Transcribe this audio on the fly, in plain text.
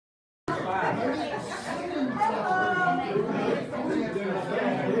Welcome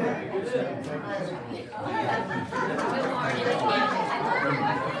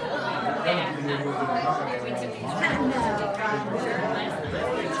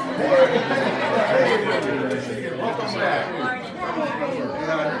back.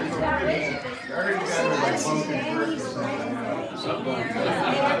 I heard you guys were like pumpkin church or something.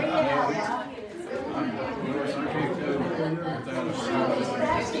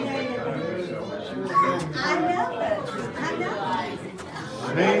 I know.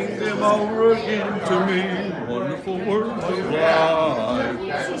 Sing them over again to me, wonderful words of life.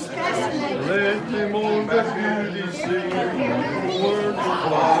 Let them on the beauty sing, wonderful words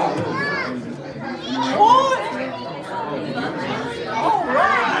of life. What? All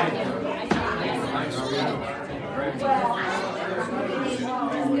right.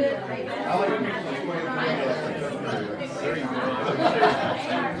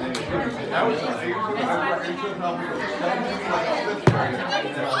 That was you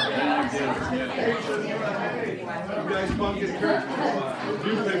guys pumpkin church.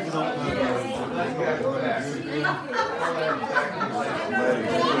 You picked it up.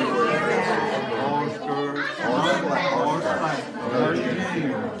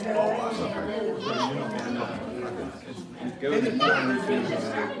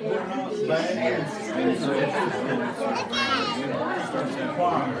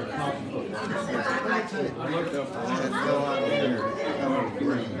 I looked up and had no idea color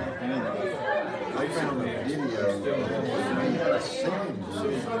green. I found a video of he had a singing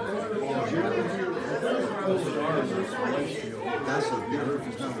group. That's a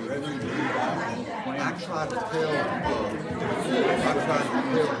beautiful number. I tried to tell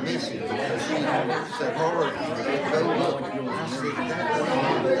Missy because she said, "Howard, go look." I said,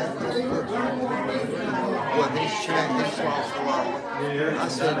 "That's good." Well, he's checked. He's lost a lot. I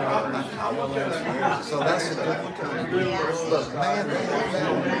said, so that's a different kind of group. But man,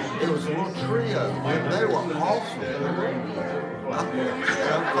 it was a little trio, and they were awesome.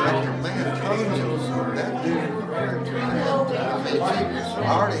 Man, Coach, that dude, I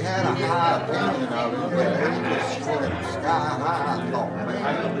already had a high opinion of him, but he just went sky high. I thought, man,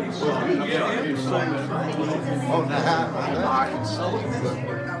 oh, now I can see it.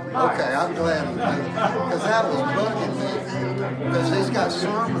 Okay, I'm glad because that was bugging me. Because he's got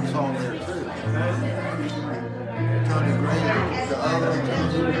sermons on there too. Tony Green, the other one.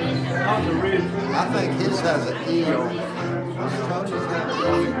 I think his has an E on it. Tony's got an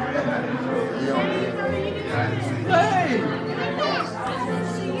E on it. Hey!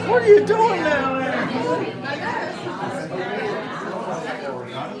 What are you doing down there?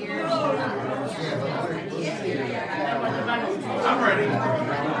 I'm ready.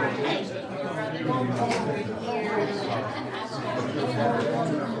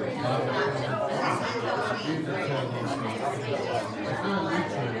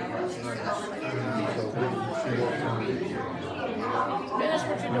 Finish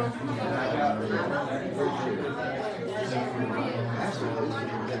what you're doing.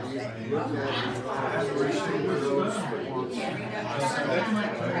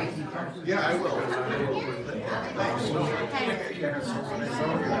 Yeah, I will.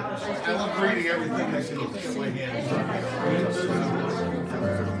 I love reading everything I can get my hands on.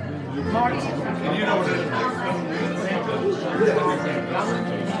 And you know what it is?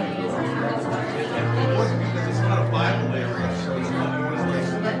 Because it's not a Bible area, so it's not one of those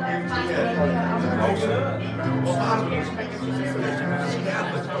well, hospitals make it easier. There's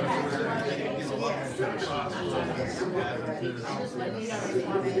Catholics, he's a lot more Pentecostal.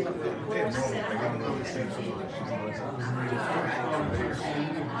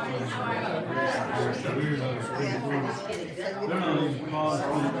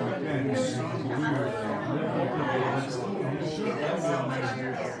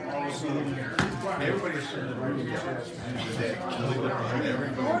 Everybody's sure that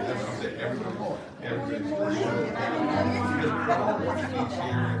everybody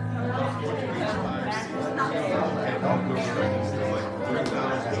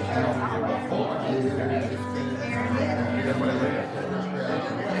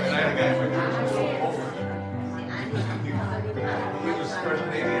he was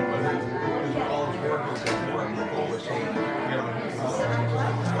Canadian, but all his work was in Polish, so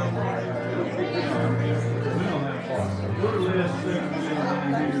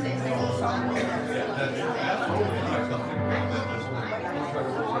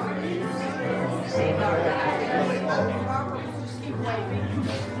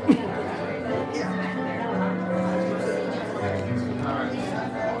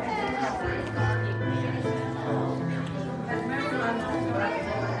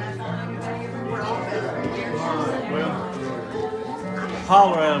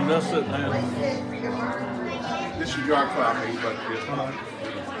holler at them. They'll sit down. This is your copy, but Just holler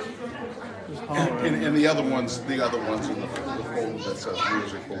at them. and the other ones in the folder that says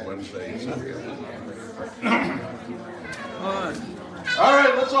Musical Wednesdays. All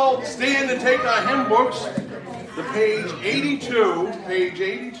right, let's all stand and take our hymn books to page 82. Page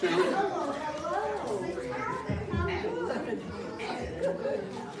 82.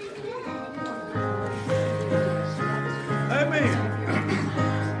 Amen.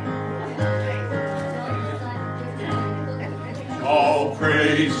 All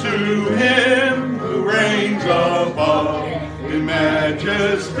praise to him who reigns above in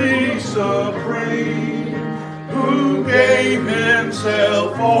majesty supreme, who gave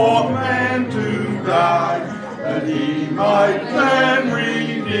himself for man to die, that he might plan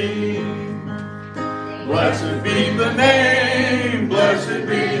redeem. Blessed be the name, blessed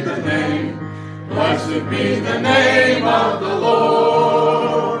be the name, blessed be the name of the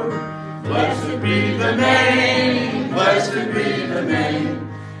Lord. Blessed be the name, blessed be the name,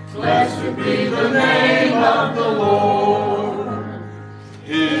 blessed be the name of the Lord.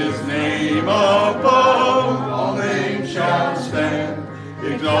 His name above all names shall stand,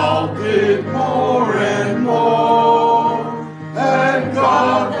 exalted more and more. And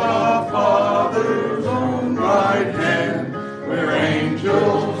God the Father's own right hand, where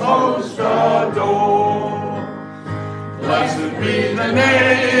angels host adore. Blessed be the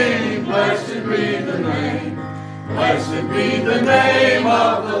name, blessed be the name, blessed be the name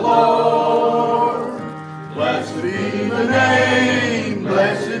of the Lord. Blessed be the name,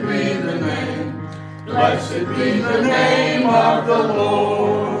 blessed be the name, blessed be the name of the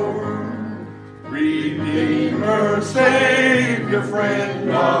Lord. Redeemer, Savior, friend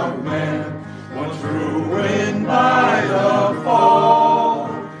of man, once ruined by the fall,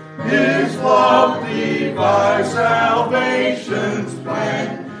 his love devised salvation's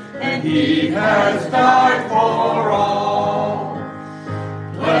plan, and he has died for all.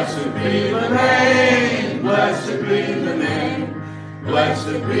 Blessed be the name, blessed be the name,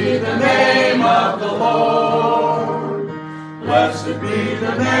 blessed be the name of the Lord. Blessed be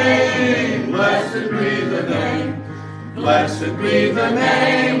the name, blessed be the name, blessed be the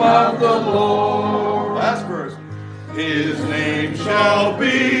name of the Lord. Last verse. His name shall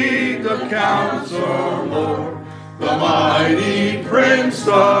be the Counselor, Lord, the mighty Prince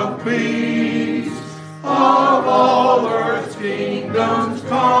of Peace, of all earth's kingdoms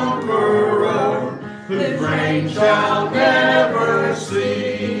conqueror, whose reign shall never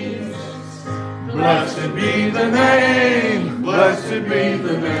cease. Blessed be the name, blessed be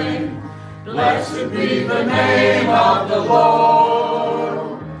the name, blessed be the name of the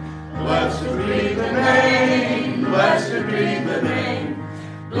Lord. Blessed be the name, blessed be the name,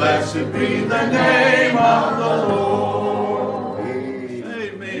 blessed be the name of the Lord.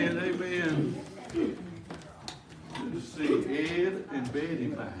 Amen. Amen. Good to see Ed and Betty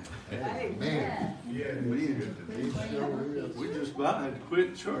back. Man, We just about had to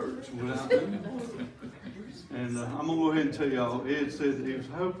quit church without them. And I'm going to go ahead and tell y'all, Ed said that he was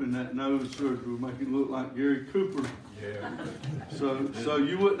hoping that nose surgery would make him look like Gary Cooper. So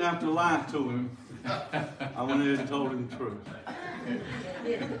you wouldn't have to lie to him. I went ahead and told him the truth.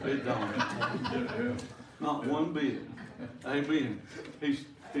 It don't. Not one bit. Amen.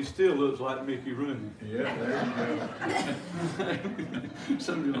 He still looks like Mickey Rooney. Yeah, there you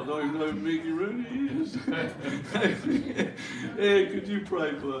Some of y'all don't even know who Mickey Rooney is. Ed, could you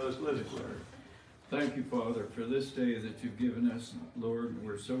pray for us? Let's pray. Thank you, Father, for this day that you've given us, Lord.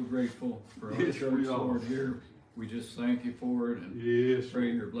 We're so grateful for our Yes, church, we are. Lord, here. We just thank you for it and Yes.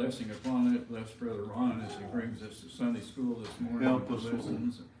 pray your blessing upon it. Bless Brother Ron as he brings us to Sunday school this morning. Help with us, the Lord.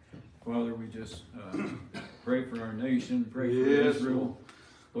 lessons. Father, we just pray for our nation, pray for Yes, Israel.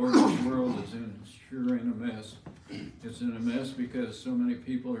 Lord, this world is sure in a mess. It's in a mess because so many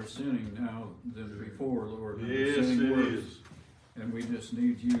people are sinning now than before, Lord. And they're Yes, sinning it worse. is. And we just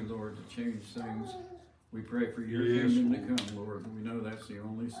need you, Lord, to change things. We pray for your Yes, kingdom Lord. to come, Lord. We know that's the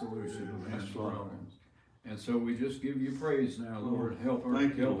only solution to man's That's right. problems. And so we just give you praise now, Lord. Help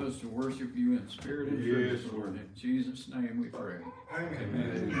Thank you, Lord. us to worship you in spirit and Yes, truth, Lord. In Jesus' name we pray.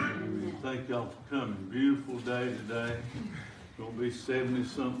 Amen. Thank y'all for coming. Beautiful day today. Gonna be 70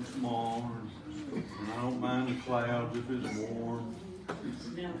 something small, and I don't mind the clouds if it's warm.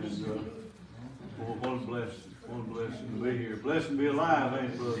 And boy, what a blessing! What a blessing to be here. Blessing to be alive,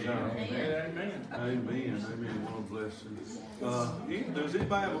 ain't it, Brother John? Amen. Amen. Amen. What a blessing. Does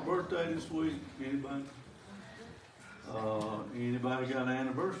anybody have a birthday this week? Anybody? Anybody got an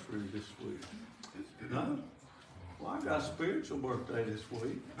anniversary this week? No? Well, I got a spiritual birthday this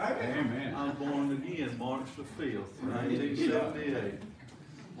week. Amen. I was born again March the 5th, 1978.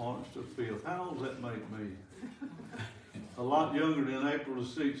 March the 5th. How old does that make me? A lot younger than April the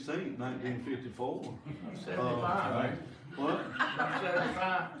 16th, 1954. 75. Right. What?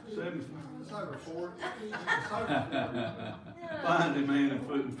 75. 75. It's over 40. Find him, man, and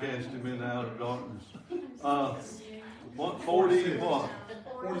foot and cast him into outer darkness. What? 40? What?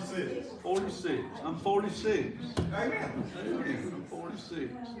 46. 46. I'm 46. Amen. I'm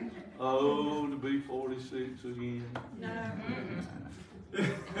 46. Oh, to be 46 again.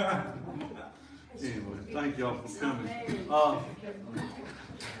 Anyway, thank y'all for coming.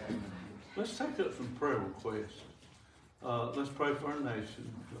 Let's take up some prayer requests. Let's pray for our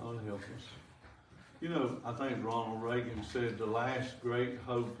nation. God help us. You know, I think Ronald Reagan said the last great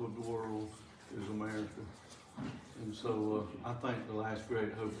hope of the world is America. And so I think the last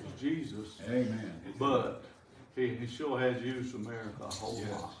great hope is Jesus. Amen. But he sure has used America a whole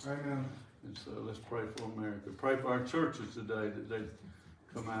lot. Amen. And so let's pray for America. Pray for our churches today that they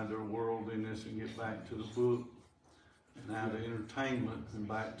come out of their worldliness and get back to the book and out of entertainment and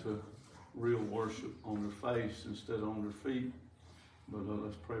back to real worship on their face instead of on their feet. But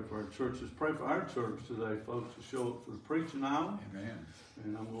let's pray for our churches. Pray for our church today, folks, to show up for the preaching hour. Amen.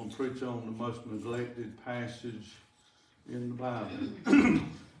 And I'm going to preach on the most neglected passage in the Bible.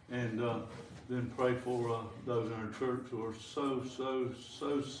 And then pray for those in our church who are so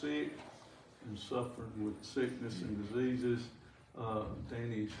sick and suffering with sickness and diseases.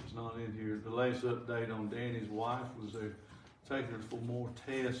 Danny is not in here. The latest update on Danny's wife was they're taking her for more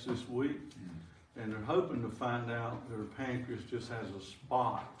tests this week. And they're hoping to find out that her pancreas just has a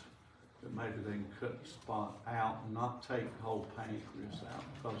spot, that maybe they can cut the spot out and not take the whole pancreas out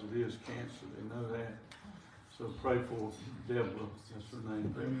because it is cancer. They know that. So pray for Deborah. That's her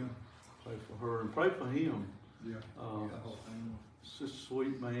name. Deborah. Pray for her and pray for him. Yeah. It's just a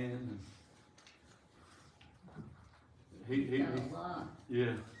sweet man. And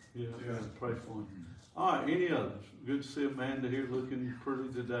yeah. Pray for him. All right, any others? Good to see Amanda here looking pretty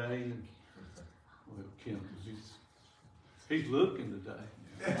today. And, well, Kim, he's looking today.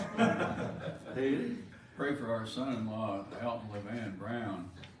 Hey. Pray for our son-in-law, Alton Levan Brown.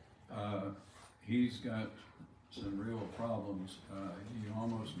 He's got some real problems. He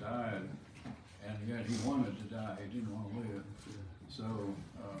almost died, and yet he wanted to die. He didn't want to live. So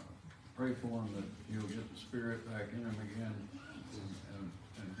pray for him that he'll get the spirit back in him again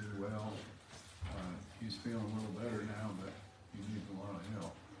and do well. He's feeling a little better now, but he needs a lot of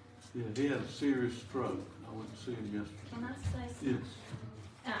help. Yeah, he had a serious stroke. I went to see him yesterday. Can I say something?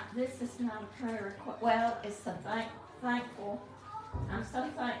 Yes. This is not a prayer request. Well, it's a thankful. I'm so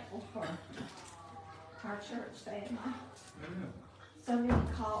thankful for our church family. So many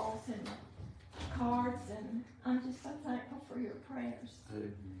calls and cards, and I'm just so thankful for your prayers.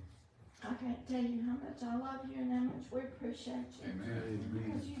 Amen. I can't tell you how much I love you and how much we appreciate you. Amen.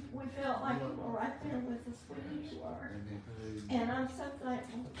 Because we felt like you were right there with us when you were. Amen. And I'm so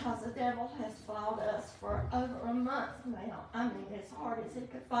thankful because the devil has fought us for over a month now. I mean, as hard as he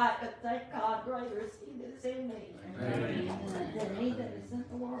could fight, but thank God greater is he that is in me than he that is in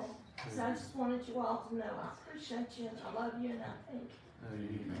the world. So I just wanted you all to know I appreciate you and I love you and I thank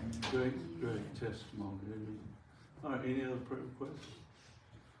you. Amen. Great testimony. Amen. All right, any other prayer requests?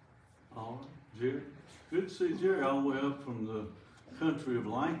 All right, Jerry. Good to see Jerry all the way up from the country of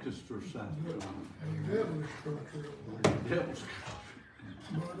Lancaster, South Carolina. Devil's country. Devil's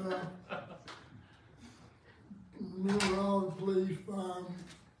But, remember all the police, fire,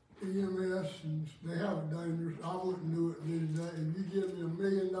 EMS, and they have it dangerous. I wouldn't do it these days. If you give me $1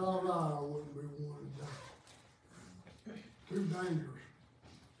 million, I wouldn't be one to die. Too dangerous.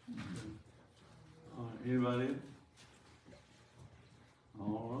 All right, anybody else?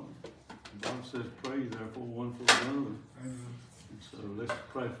 All right. The Bible says pray therefore one for another. And so let's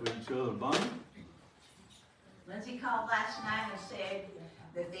pray for each other. Bonnie? Lindsay called last night and said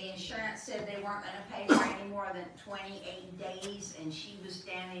that the insurance said they weren't going to pay for any more than 28 days, and she was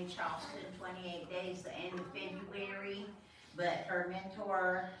down in Charleston 28 days, the end of February. But her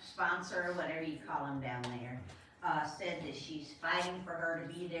mentor, sponsor, whatever you call them down there, said that she's fighting for her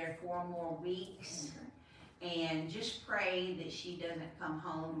to be there 4 more weeks. And just pray that she doesn't come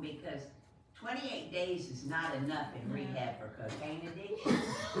home, because 28 days is not enough in rehab for cocaine addiction.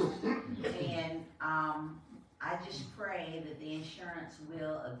 And I just pray that the insurance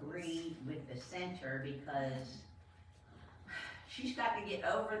will agree with the center, because she's got to get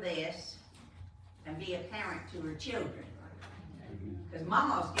over this and be a parent to her children. Because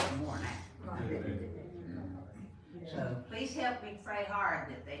Mama's getting worn out. So please help me pray hard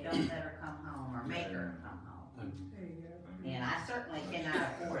that they don't let her come home or make her come home. And I certainly cannot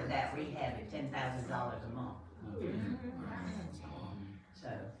afford that rehab at $10,000 a month. So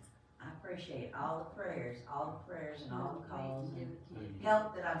appreciate all the prayers and all the calls and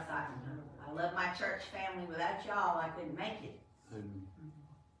help that I've gotten. I love my church family. Without y'all, I couldn't make it.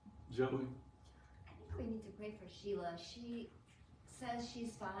 Joey? I think we need to pray for Sheila. She says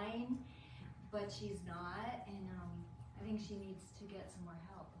she's fine, but she's not, and I think she needs to get some more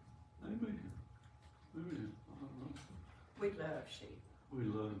help. Amen. Amen. We love Sheila. We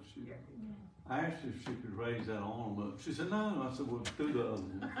love Sheila. I asked her if she could raise that arm up. She said, no. I said, well, do the other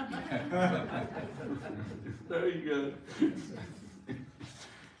one. There you go.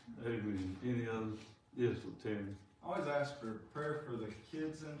 Amen. Any others? Yes, Terry. I always ask for prayer for the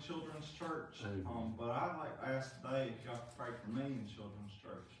kids in children's church, but I'd like to ask today if y'all could pray for me in children's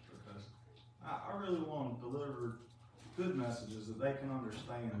church, because I really want to deliver good messages that they can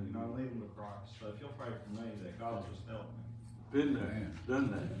understand, you know, lead them to Christ. So if you'll pray for me, that God will just help me. Been there, done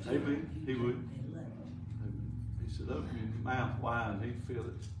that. Amen. He would. Amen. He said, open your mouth wide and he'd feel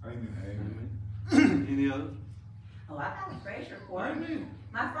it. Amen. Amen. Any others? Oh, I got a praise report. Amen.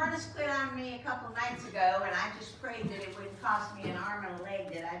 My furnace quit on me a couple of nights ago, and I just prayed that it wouldn't cost me an arm and a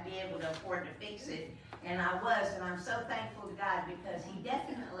leg, that I'd be able to afford to fix it. And I was, and I'm so thankful to God, because He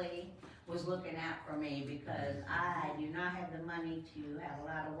definitely was looking out for me, because I do not have the money to have a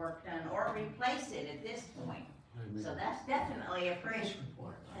lot of work done or replace it at this point. Amen. So that's definitely a praise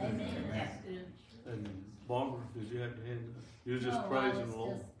report. Amen. That's good. Amen. Barbara, did you have to hand up? You were just praising the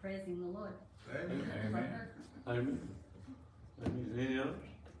Lord. Just praising the Lord. Amen. Amen. Amen. Amen. Any others?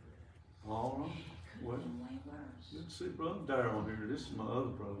 All right. Well, good to see Brother Darrell here. This is my other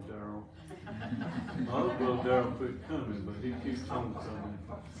brother Darrell. My other brother Darrell quit coming, but he keeps on coming.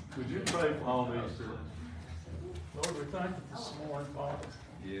 Would you pray for all these today? Lord, we thank you this morning, Father,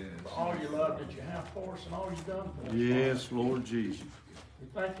 Yes. for all your love that you have for us and all you've done for us. Yes, Lord Jesus. We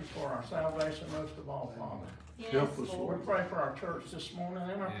thank you for our salvation most of all, Father. Help us, We Lord. pray for our church this morning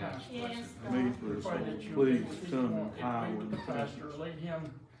and our pastor. Meet We with us, pray Lord. that you Please be with come each in power one, with the and pastor, lead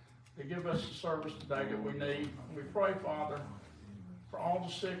him to give us the service today that we need. We pray, Father, for all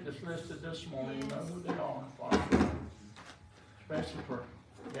the sick that's listed this morning, you know who they are, Father. Especially for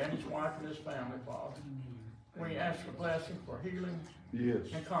Danny's wife and his family, Father. We ask for blessing for healing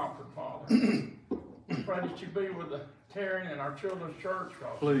Yes. and comfort, Father. We pray that you be with the Taryn and our children's church,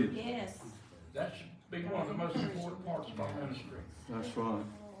 Father. Please. Yes. That should be one of the most important parts of our ministry. That's right.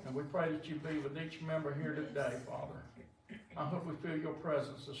 And we pray that you be with each member here today, Father. I hope we feel your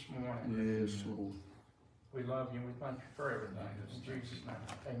presence this morning. Yes, Lord. We love you and we thank you for everything. In Jesus' name,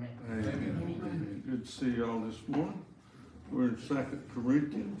 amen. Amen. Good to see y'all this morning. We're in 2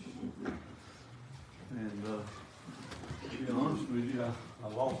 Corinthians. And to be honest with you, I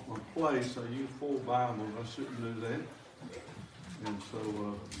lost my place. I used 4 Bibles. I shouldn't do that. And so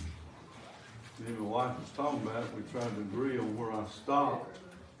me and my wife was talking about it. We tried to agree on where I stopped.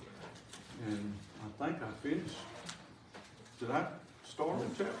 And I think I finished. Did I start in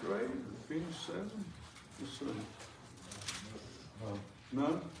chapter 8 and finish 7? Let's see.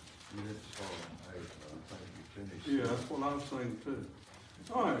 No? Yeah, that's what I was saying too.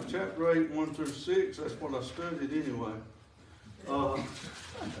 All right, chapter 8, 1 through 6, that's what I studied anyway. I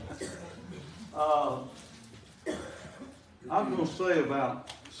was going to say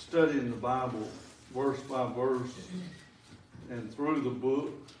about studying the Bible verse by verse and through the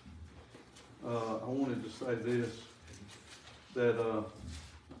book. I wanted to say this, that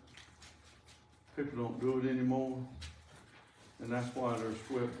people don't do it anymore, and that's why they're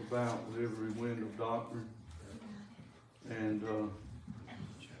swept about with every wind of doctrine. And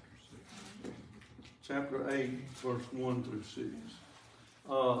chapter 8, verse 1 through 6.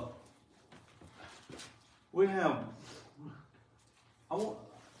 We have, I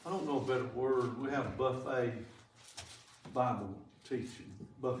don't know a better word, we have buffet Bible teaching.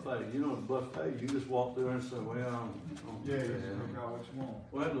 Buffet, you know what a buffet, you just walk through and say, well, I don't Yeah, do you that. just pick out what you want.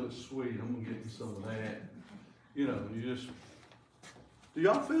 Well, that looks sweet, I'm gonna get some of that. You know, you just, do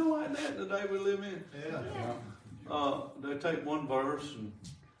y'all feel like that in the day we live in? Yeah. They take one verse and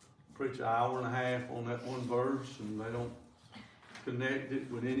preach an hour and a half on that one verse, and they don't connect it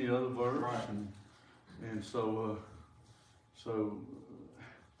with any other verse. Right. And so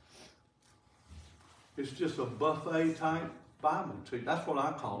it's just a buffet type Bible teaching. That's what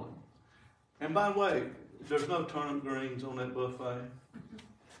I call it. And by the way, there's no turnip greens on that buffet.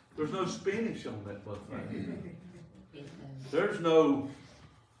 There's no spinach on that buffet. There's no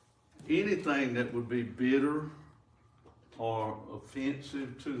anything that would be bitter or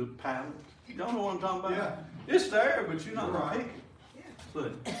offensive to the palate. Y'all know what I'm talking about? Yeah. It's there, but you're not Right. gonna pick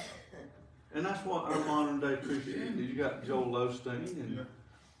it. See? And that's what our modern day Christianity. You got Joel Osteen, and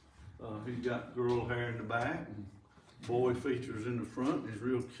he's got girl hair in the back, and boy features in the front. He's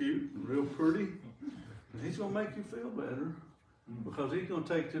real cute and real pretty. And he's going to make you feel better because he's going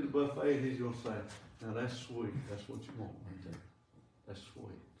to take you to the buffet and he's going to say, now that's sweet. That's what you want right there. That's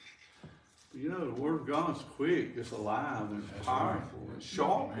sweet. But you know, the Word of God's quick. It's alive and it's powerful. It's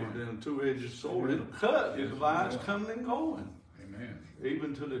sharper than a two-edged sword. It'll cut. It divides coming and going. Amen.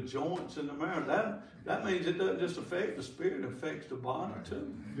 Even to the joints and the marrow. That means it doesn't just affect the spirit, it affects the body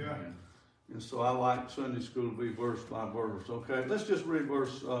too. Yeah. And so I like Sunday school to be verse by verse. Okay, let's just read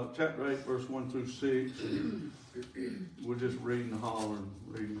chapter 8, verse 1 through 6. We're just reading holler,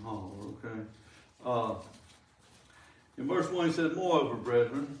 okay? In verse 1 he said, moreover,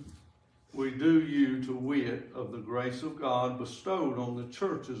 brethren, we do you to wit of the grace of God bestowed on the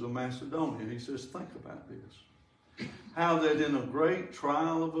churches of Macedonia. He says, think about this. How that in a great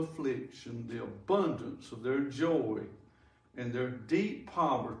trial of affliction, the abundance of their joy and their deep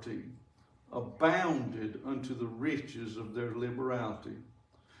poverty abounded unto the riches of their liberality.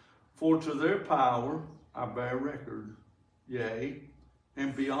 For to their power I bear record, yea,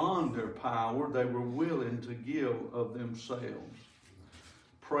 and beyond their power they were willing to give of themselves,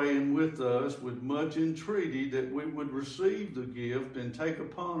 praying with us with much entreaty that we would receive the gift and take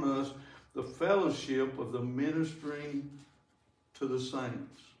upon us the fellowship of the ministering to the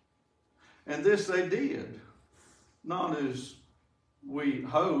saints. And this they did, not as we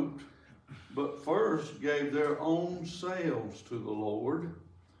hoped, but first gave their own selves to the Lord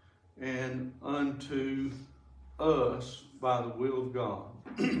and unto us by the will of God.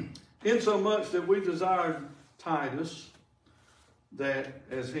 Insomuch that we desired Titus, that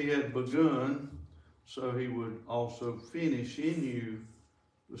as he had begun, so he would also finish in you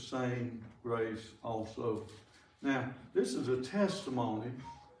the same grace also. Now, this is a testimony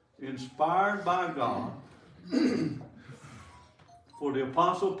inspired by God for the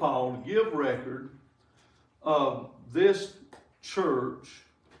Apostle Paul to give record of this church,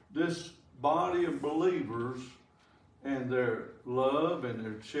 this body of believers, and their love and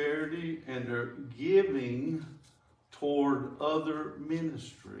their charity and their giving toward other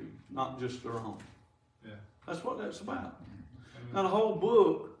ministry, not just their own. Yeah. That's what that's about. Now the whole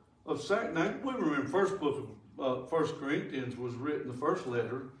book of now we remember first book of 1 Corinthians was written, the first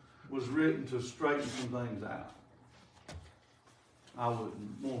letter was written to straighten some things out. I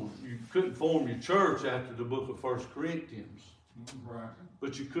wouldn't want, you couldn't form your church after the book of 1 Corinthians. Right.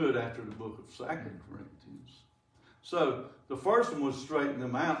 But you could after the book of 2 Corinthians. So the first one was straighten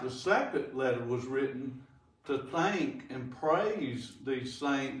them out. The second letter was written to thank and praise these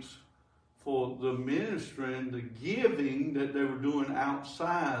saints for the ministry and the giving that they were doing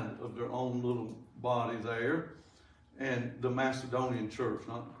outside of their own little body there, and the Macedonian church,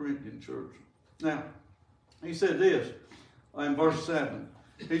 not the Corinthian church. Now, he said this in verse 7.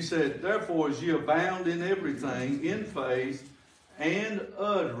 He said, therefore, as ye abound in everything, in faith and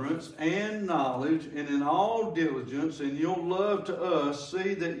utterance and knowledge, and in all diligence, and your love to us,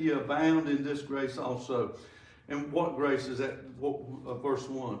 see that ye abound in this grace also. And what grace is that? Verse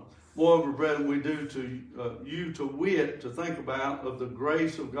 1. Moreover, brethren, we do to you to wit, to think about, of the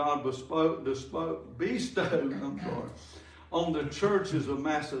grace of God bestowed on the churches of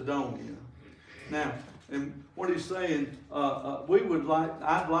Macedonia. Now, and what he's saying,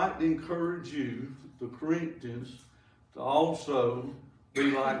 I'd like to encourage you, the Corinthians, to also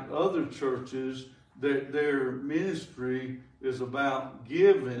be like other churches, that their ministry is about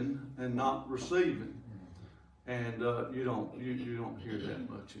giving and not receiving. And you don't hear that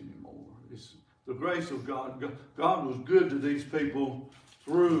much anymore. It's the grace of God. God was good to these people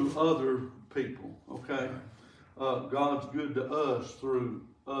through other people. Okay, God's good to us through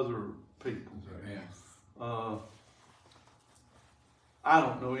other people. I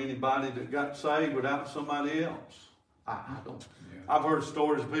don't know anybody that got saved without somebody else. I don't. I've heard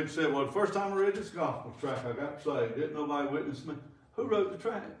stories of people say, "Well, the first time I read this gospel tract, I got saved. Didn't nobody witness me." Who wrote the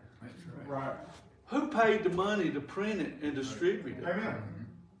tract? That's Right. Who paid the money to print it and distribute it? Amen.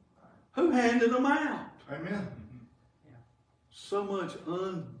 Who handed them out? Amen. So much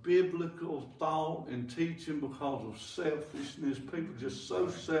unbiblical thought and teaching because of selfishness. People just so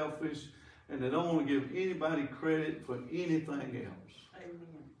selfish, and they don't want to give anybody credit for anything else. Amen.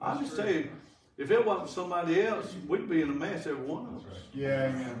 I'll just tell you, if it wasn't somebody else, we'd be in a mess, every one of us. Yeah,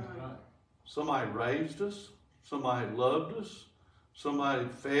 amen. Somebody raised us. Somebody loved us. Somebody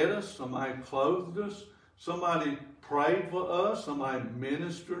fed us. Somebody clothed us. Somebody prayed for us. Somebody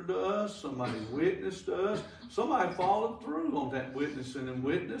ministered to us. Somebody witnessed to us. Somebody followed through on that witnessing and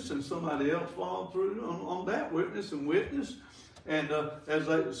witness, and somebody else followed through on that witness and witness. And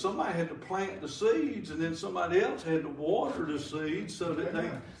somebody had to plant the seeds, and then somebody else had to water the seeds so that they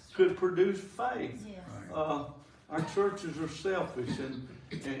could produce faith. Our churches are selfish,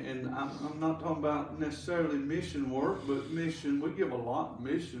 and I'm not talking about necessarily mission work, but mission, we give a lot of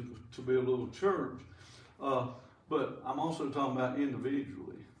mission to be a little church. But I'm also talking about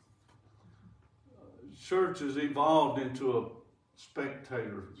individually. Church has evolved into a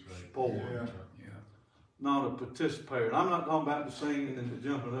spectator sport, not a participator. And I'm not talking about the singing and the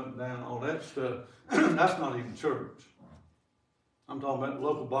jumping up and down, all that stuff. That's not even church. I'm talking about the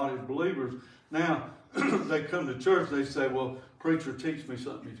local body of believers. Now, they come to church, they say, well, preacher, teach me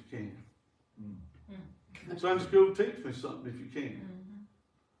something if you can. Sunday school, teach me something if you can.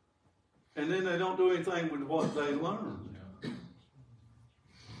 And then they don't do anything with what they learned.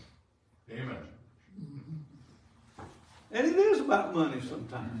 Amen. And it is about money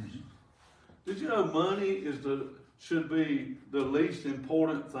sometimes. Did you know money should be the least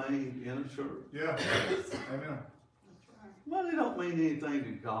important thing in a church? Yeah. Amen. Money don't mean anything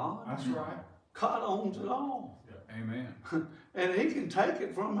to God. That's right. God owns it all. Amen. And he can take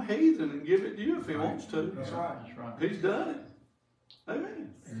it from a heathen and give it to you if he wants to. That's right. That's right. He's done it.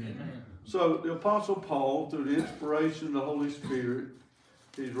 Amen. Amen. So the Apostle Paul, through the inspiration of the Holy Spirit,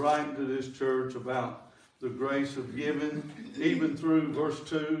 he's writing to this church about the grace of giving, even through verse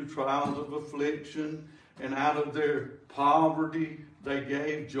 2, trials of affliction, and out of their poverty they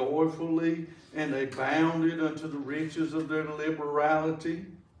gave joyfully, and they bounded unto the riches of their liberality.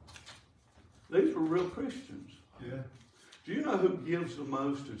 These were real Christians. Yeah. Do you know who gives the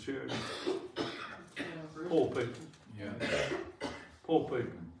most to charity? Poor people. Yeah. Poor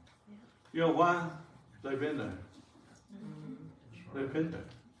people. You know why? They've been there. They've been there.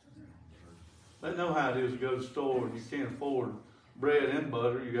 They know how it is to go to the store and you can't afford bread and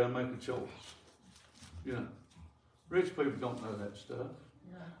butter. You got to make a choice. You know, rich people don't know that stuff.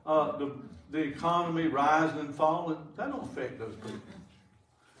 The economy rising and falling, that don't affect those people.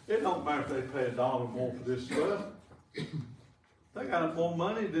 It don't matter if they pay $1 more for this stuff. They got more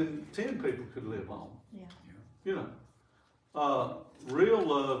money than 10 people could live on. Yeah. You know, real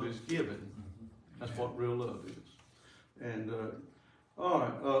love is given. That's what real love is. And all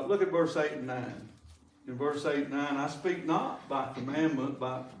right, look at verse 8 and 9. In verse 8 and 9, I speak not by commandment,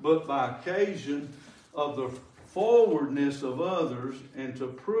 but by occasion of the forwardness of others, and to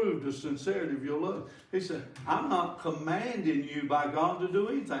prove the sincerity of your love. He said, I'm not commanding you by God to do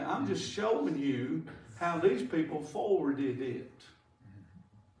anything. I'm just showing you how these people forwarded it.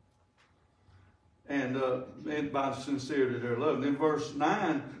 And by the sincerity of their love. And in verse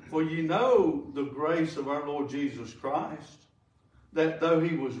 9, for ye know the grace of our Lord Jesus Christ, that though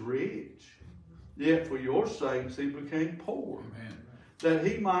he was rich, yet for your sakes he became poor. Amen. That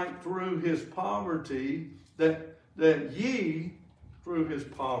he might through his poverty, that ye through his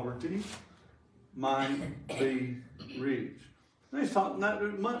poverty might be rich. He's talking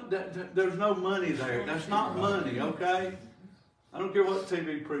that there's no money there. That's not money, okay? I don't care what the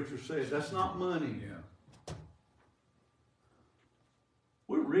TV preacher says. That's not money. Yeah.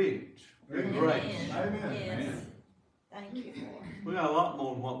 We're rich in grace. Amen. Yes. Thank you, Lord. We got a lot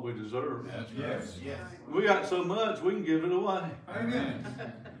more than what we deserve. That's right. Yes. We got so much we can give it away. Amen.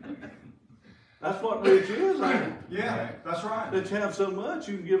 That's what rich is, ain't it? Yeah, that's right. That you have so much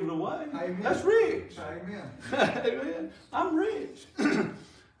you can give it away. Amen. That's rich. Amen. Amen. I'm rich.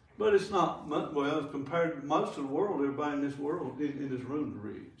 But it's not, well, compared to most of the world, everybody in this world, in this room is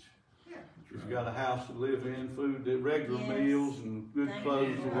rich. Yeah. You've got a house to live in, food, regular Yes. meals, and good Thank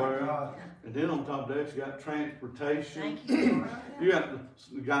clothes you. to wear. God. And then on top of that, you got transportation. Thank you, Lord.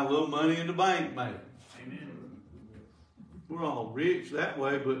 You got a little money in the bank, maybe. Amen. We're all rich that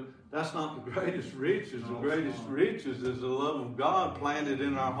way, but that's not the greatest riches. The greatest riches is the love of God planted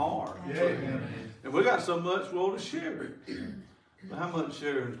in our heart. Yeah, amen. And we got so much we ought to share it. But how much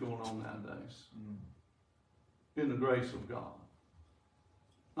sharing is going on nowadays? In the grace of God.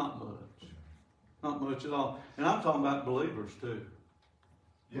 Not much. Not much at all. And I'm talking about believers too.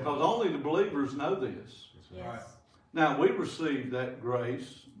 Because only the believers know this. Yes. Now, we received that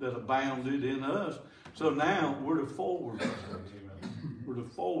grace that abounded in us. So now we're to forward. We're to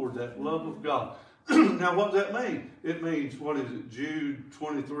forward that love of God. Now, what does that mean? It means, what is it? Jude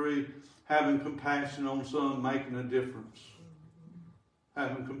 23, having compassion on some, making a difference.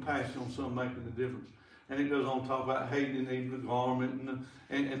 Having compassion on some, making a difference. And it goes on to talk about hating even the garment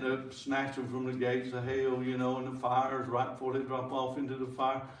and the snatching from the gates of hell, you know, and the fires right before they drop off into the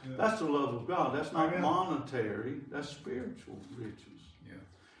fire. Yeah. That's the love of God. That's not monetary. That's spiritual riches. Yeah.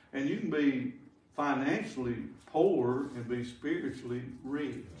 And you can be financially poor and be spiritually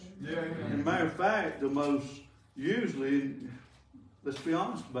rich. Yeah, amen. And as a matter of fact, usually, let's be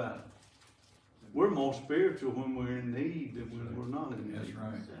honest about it, we're more spiritual when we're in need than when we're not in need. That's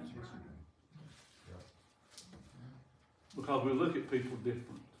right. because we look at people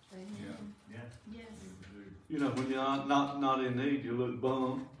different. Yeah. Yes. You know, when you're not in need, you look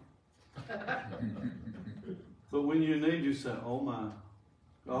bum. But when you're in need, you say, oh my,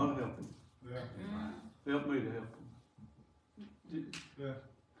 God help him. Yeah. Help me to help him. Yeah.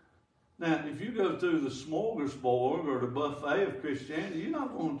 Now, if you go through the smorgasbord or the buffet of Christianity, you're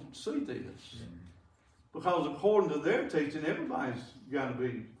not going to see this. Because according to their teaching, everybody's got to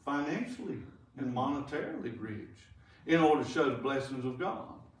be financially and monetarily rich in order to show the blessings of God.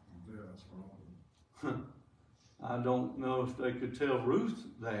 Yeah, that's wrong. I don't know if they could tell Ruth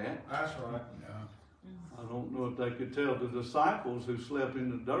that. That's right. I don't know if they could tell the disciples who slept in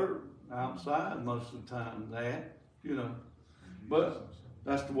the dirt outside most of the time that, you know. But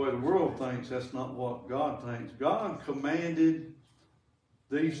that's the way the world thinks. That's not what God thinks. God commanded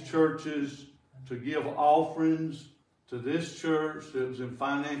these churches to give offerings to this church that was in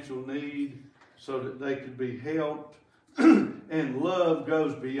financial need so that they could be helped. And love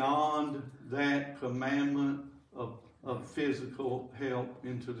goes beyond that commandment of physical help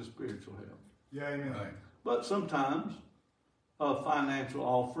into the spiritual help. Yeah, amen. Right. But sometimes a financial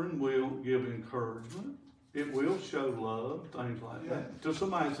offering will give encouragement. It will show love, things like that. To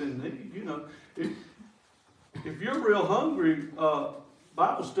somebody that's in need, you know. If you're real hungry,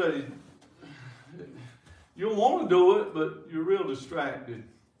 Bible study, you'll want to do it, but you're real distracted.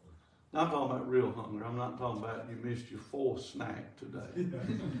 Now, I'm talking about real hunger. I'm not talking about you missed your fourth snack today.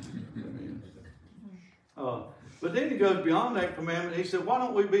 But then he goes beyond that commandment. He said, why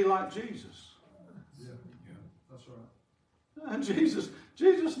don't we be like Jesus? That's right. And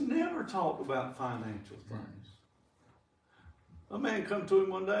Jesus never talked about financial things. A man come to him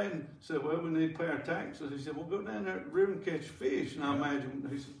one day and said, well, we need to pay our taxes. He said, well, go down there at the river and catch fish. And I imagine,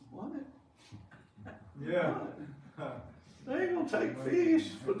 he said, what? Yeah. What? They ain't going to take fish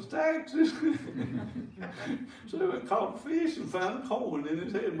for the taxes. So he went and caught fish and found a coin in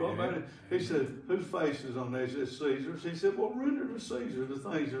his head and brought back. He said, whose face is on there? He said, Caesar's. He said, well, render to Caesar the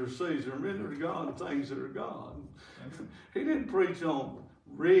things that are Caesar and render to God the things that are God. He didn't preach on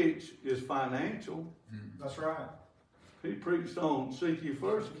rich is financial. That's right. He preached on seek ye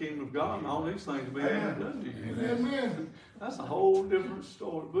first the kingdom of God and all these things will be added unto you. Amen. That's a whole different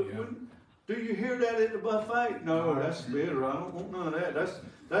story. But do you hear that at the buffet? No, that's bitter. I don't want none of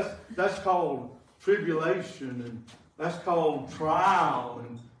that. That's called tribulation, and that's called trial.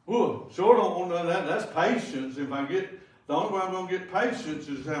 And sure don't want none of that. That's patience. If I get the only way I'm going to get patience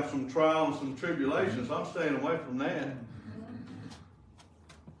is to have some trial and some tribulation. So I'm staying away from that.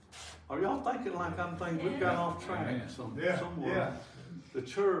 Are y'all thinking like I'm thinking? We've got off track somewhere. Yeah. The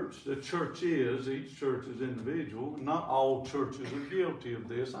church is, each church is individual. Not all churches are guilty of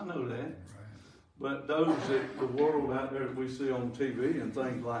this. I know that. But those that the world out there that we see on TV and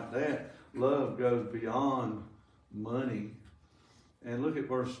things like that, love goes beyond money. And look at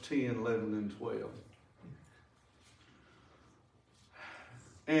verse 10, 11, and 12.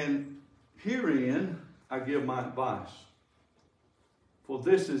 And herein I give my advice. For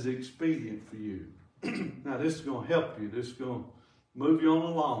this is expedient for you. Now this is going to help you. This is going to move you on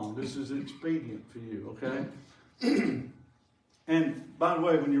along. This is expedient for you, okay? And by the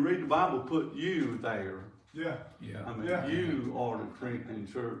way, when you read the Bible, put you there. Yeah. I mean, you are the Corinthian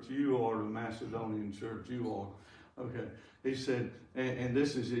church. You are the Macedonian church. You are. Okay. He said, and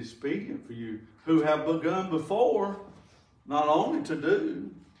this is expedient for you, who have begun before, not only to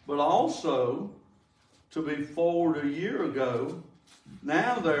do, but also to be forward a year ago.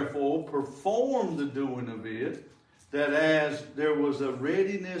 Now, therefore, perform the doing of it, that as there was a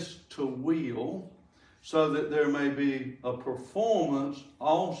readiness to will, so that there may be a performance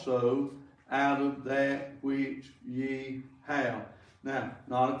also out of that which ye have. Now,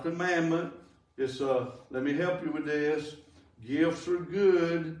 not a commandment. It's let me help you with this. Gifts are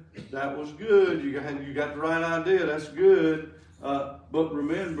good. That was good. You got the right idea. That's good. But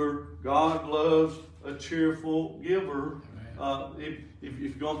remember, God loves a cheerful giver. If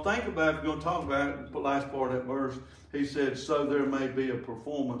you're going to think about it, if you're going to talk about it, the last part of that verse, he said, so there may be a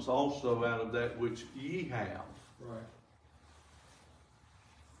performance also out of that which ye have. Right.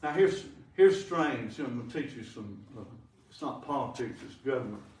 Now here's strange. I'm going to teach you some, it's not politics, it's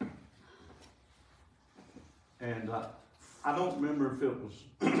government. And I don't remember if it was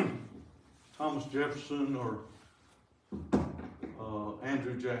Thomas Jefferson or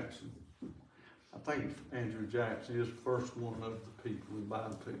Andrew Jackson. I think Andrew Jackson is the first one of the people, by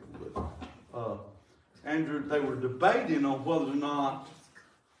the people. But Andrew, they were debating on whether or not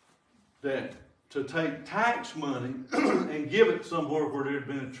that to take tax money and give it somewhere where there had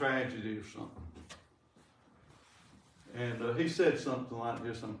been a tragedy or something. And he said something like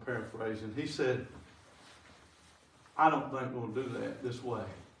this, I'm paraphrasing. He said, I don't think we'll do that this way.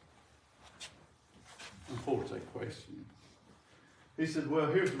 Unfortunately, question. He said, well,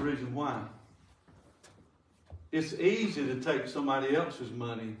 here's the reason why. It's easy to take somebody else's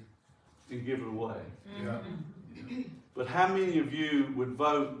money and give it away. Yeah. But how many of you would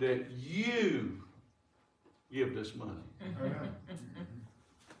vote that you give this money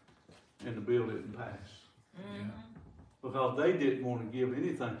and the bill didn't pass? Yeah. Because they didn't want to give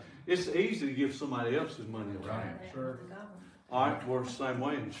anything. It's easy to give somebody else's money away. Right. Sure. All right, we're the same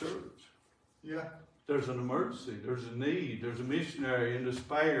way in church. Yeah. There's an emergency, there's a need, there's a missionary in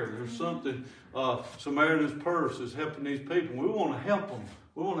despair, there's something, Samaritan's Purse is helping these people. We want to help them.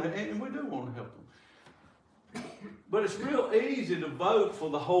 And we do want to help them. But it's real easy to vote for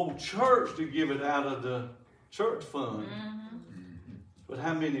the whole church to give it out of the church fund. But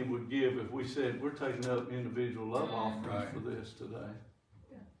how many would give if we said we're taking up individual love offerings for this today?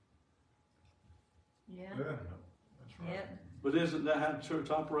 Yeah. Yeah. That's right. Yep. But isn't that how the church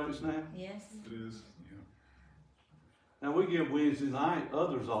operates now? Yes. It is. Now we give Wednesday night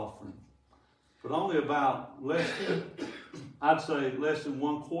others offering, but only about I'd say less than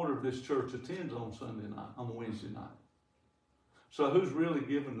 1/4 of this church attends on Sunday night, on Wednesday night. So who's really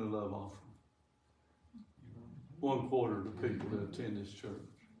giving the love offering? 1/4 of the people that attend this church.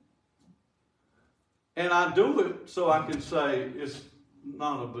 And I do it so I can say it's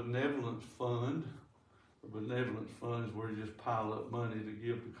not a benevolent fund. A benevolent fund is where you just pile up money to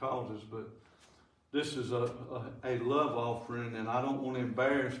give to causes, but this is a love offering, and I don't want to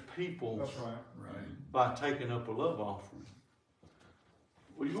embarrass people That's right. by taking up a love offering.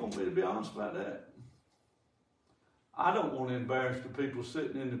 Well, you want me to be honest about that? I don't want to embarrass the people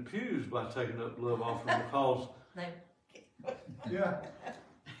sitting in the pews by taking up a love offering because Yeah.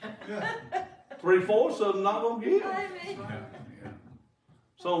 Yeah. 3/4 of them not going to give. Yeah.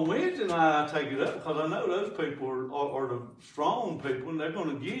 So on Wednesday night, I take it up because I know those people are the strong people and they're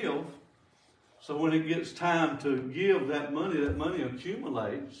going to give. So when it gets time to give that money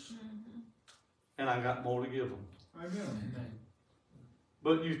accumulates and I got more to give them. Amen.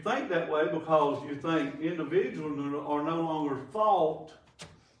 But you think that way because you think individuals are no longer thought,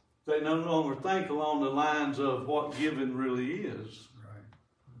 they no longer think along the lines of what giving really is. Right.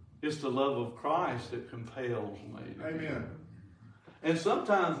 It's the love of Christ that compels me. Amen. And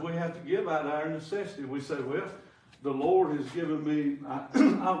sometimes we have to give out our necessity. We say, well, the Lord has given me, I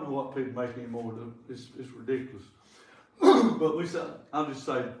don't know what people make anymore. It's ridiculous. But we say, I'll just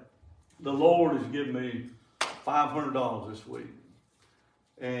say, the Lord has given me $500 this week.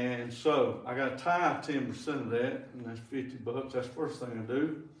 And so I got to tithe 10% of that, and that's $50. That's the first thing I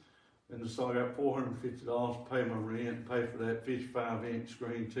do. And so I got $450 to pay my rent, pay for that 55-inch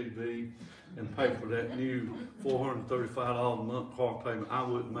screen TV, and pay for that new $435 a month car payment. I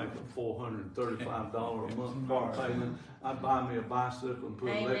wouldn't make a $435 a month car payment. I'd buy me a bicycle and put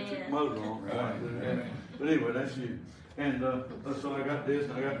an electric motor on it. Right. But anyway, that's you. And so I got this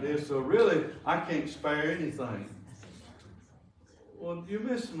and I got this. So really, I can't spare anything. Well, you're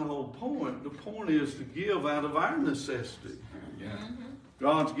missing the whole point. The point is to give out of our necessity. Yeah.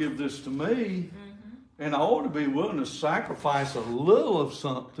 God's given this to me, and I ought to be willing to sacrifice a little of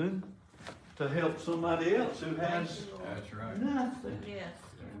something to help somebody else who has That's right. nothing. Yes.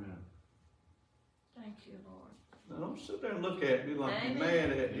 Amen. Thank you, Lord. Now, don't sit there and look at me like Amen. you're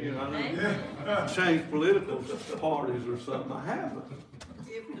mad at me. I Amen. don't change political parties or something. I haven't.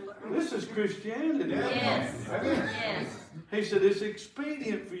 This is Christianity. Yes. Yes. He said it's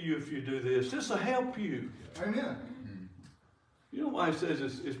expedient for you if you do this. This will help you. Amen. You know why he says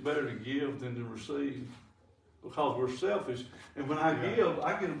it's better to give than to receive? Because we're selfish. And when I give,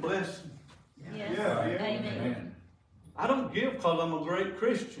 I get a blessing. Yes. Yeah. Amen. Amen. I don't give because I'm a great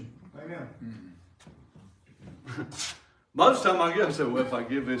Christian. Amen. Most of the time I give, I say, well, if I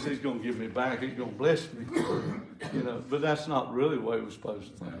give this, he's going to give me back. He's going to bless me. You know, but that's not really the way we're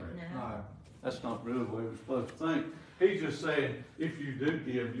supposed to think. No. That's not really the way we're supposed to think. He's just saying, if you do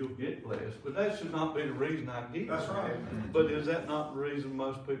give, you'll get blessed. But that should not be the reason I give. That's right. But is that not the reason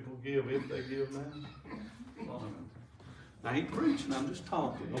most people give if they give now? I ain't preaching, I'm just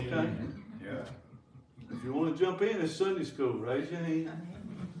talking, okay? Yeah. If you want to jump in, it's Sunday school. Raise your hand.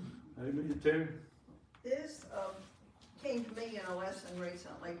 Amen, Terry. This came to me in a lesson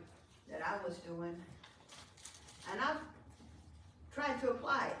recently that I was doing, and I've tried to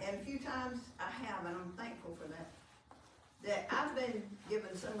apply it, and a few times I have, and I'm thankful for that. That I've been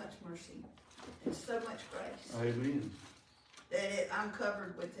given so much mercy and so much grace Amen. that I'm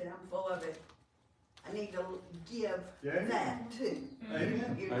covered with it. I'm full of it. I need to give Yeah. that too.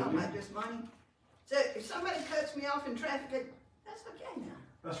 Amen. You're talking about just money. So if somebody cuts me off in traffic, that's okay now.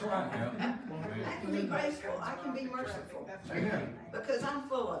 That's right. Yeah. I can be graceful, I can be merciful, Amen. because I'm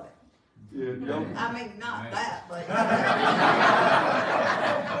full of it. Yeah, don't, I mean, not that, but.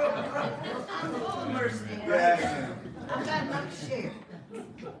 I'm full of mercy and grace. Yeah. I've got enough to share.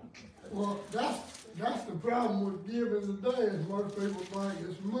 Well, that's the problem with giving today, is most people think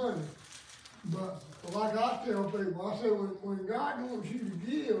it's money. But like I tell people, I say when God wants you to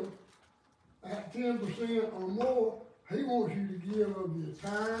give at 10% or more, He wants you to give of your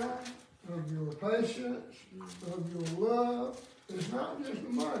time, of your patience, of your love. It's not just the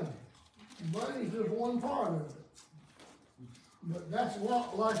money. Money is just one part of it. But that's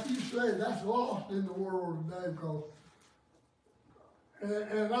like you say, that's lost in the world today, because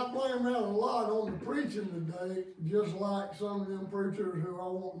and I blame that a lot on the preaching today, just like some of them preachers who I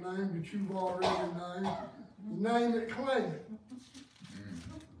won't name that you've already named. Name it, claim it.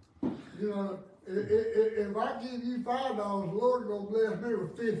 You know, if I give you $5, the Lord gonna bless me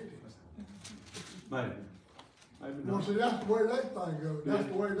with 50. maybe. Maybe Well, not. see, that's the way they think of it. That's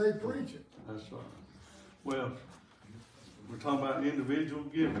the way they preach it. That's right. Well, we're talking about individual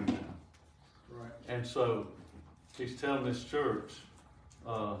giving now. Right. And so, he's telling this church,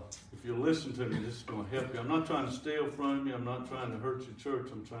 if you listen to me, this is going to help you. I'm not trying to steal from you. I'm not trying to hurt your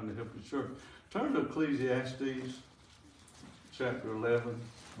church. I'm trying to help your church. Turn to Ecclesiastes chapter 11,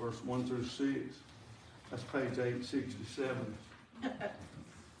 verse 1 through 6. That's page 867.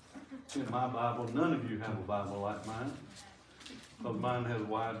 It's in my Bible. None of you have a Bible like mine, because mine has a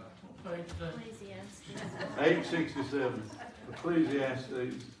wide. Page that. 867,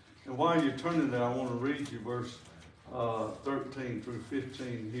 Ecclesiastes. And while you're turning there, I want to read you verse 13 through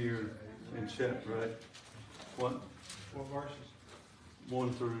 15 here in chapter 8. What? What verses?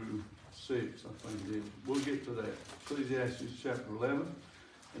 1 through 6, I think it is. We'll get to that. Ecclesiastes chapter 11.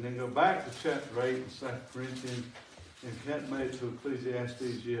 And then go back to chapter 8 in 2 Corinthians. And if you haven't made it to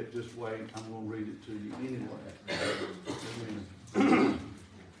Ecclesiastes yet, just wait. I'm going to read it to you anyway. Amen.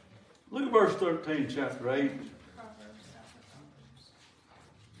 Look at verse 13, chapter 8.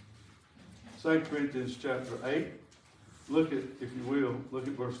 2 Corinthians chapter 8. Look at, if you will, look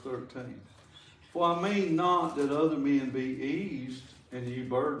at verse 13. For I mean not that other men be eased and ye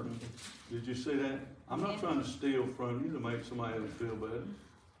burdened. Did you see that? I'm not trying to steal from you to make somebody else feel better.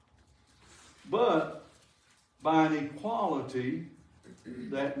 But by an equality,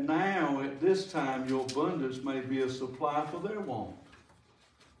 that now at this time your abundance may be a supply for their want.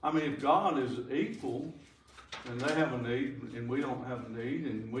 I mean, if God is equal, and they have a need, and we don't have a need,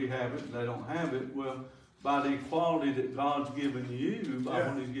 and we have it, and they don't have it, well, by the equality that God's given you, by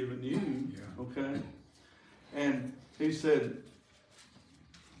what He's given you, okay? And He said,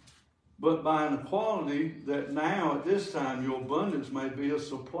 but by an equality that now at this time your abundance may be a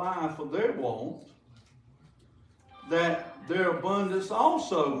supply for their want, that their abundance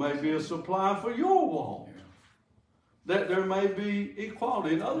also may be a supply for your want. That there may be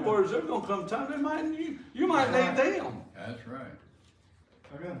equality. In other words, there's going to come a time you might need them. That's right.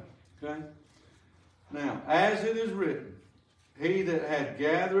 Amen. Okay? Now, as it is written, he that had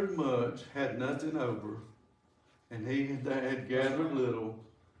gathered much had nothing over, and he that had gathered little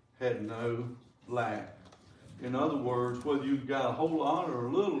had no lack. In other words, whether you've got a whole lot or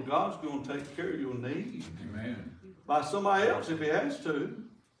a little, God's going to take care of your needs. Amen. By somebody else if He has to.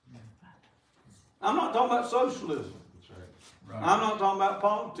 I'm not talking about socialism. Right. I'm not talking about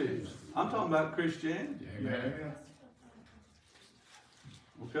politics. I'm talking about Christianity. Amen.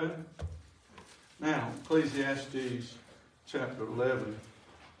 Okay? Now, Ecclesiastes chapter 11,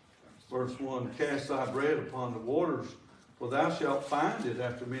 verse 1. Cast thy bread upon the waters, for thou shalt find it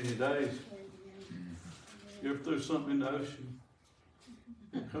after many days. You ever threw something in the ocean?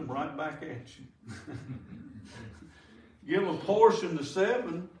 It'll come right back at you. Give a portion to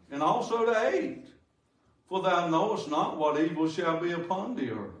 7, and also to 8. For thou knowest not what evil shall be upon the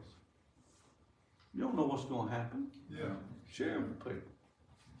earth. You don't know what's going to happen. Yeah. Share it with people.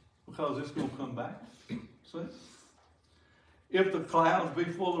 Because it's going to come back. See? If the clouds be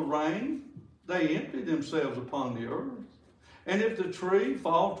full of rain, they empty themselves upon the earth. And if the tree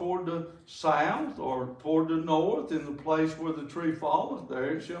fall toward the south or toward the north, in the place where the tree falleth,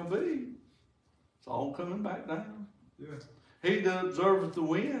 there it shall be. It's all coming back down. Yeah. He that observeth the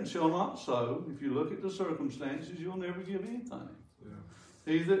wind shall not sow. If you look at the circumstances, you'll never give anything.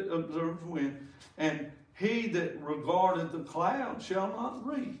 Yeah. He that observeth the wind, and he that regardeth the cloud shall not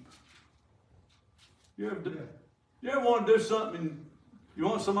reap. You ever want to do something, you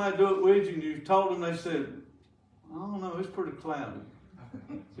want somebody to do it with you, and you told them, they said, I don't know, it's pretty cloudy.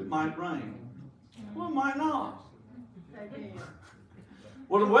 It might rain. Well, it might not.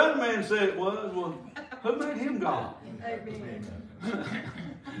 Well, the weatherman said it was. Well, who made him God?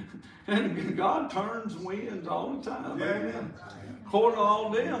 And God turns winds all the time. Yeah. Amen. According to all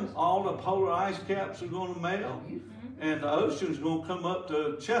them, all the polar ice caps are going to melt. And the ocean's going to come up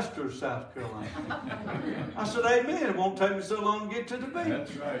to Chester, South Carolina. I said, amen. It won't take me so long to get to the beach.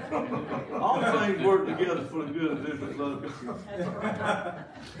 That's right. All things work together for the good of them that love God.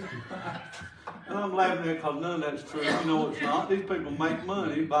 And I'm laughing there because none of that's true. You know it's not. These people make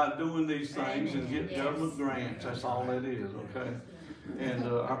money by doing these things and get government grants. That's all that is, okay? And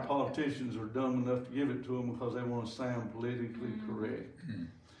our politicians are dumb enough to give it to them because they want to sound politically correct.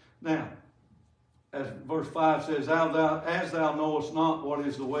 Now, as verse 5 says, as thou knowest not what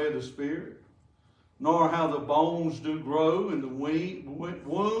is the way of the Spirit, nor how the bones do grow in the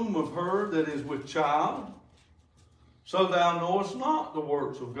womb of her that is with child, so thou knowest not the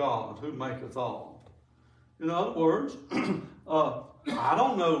works of God, who maketh all. In other words, I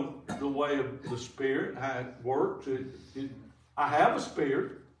don't know the way of the Spirit, how it works. I have a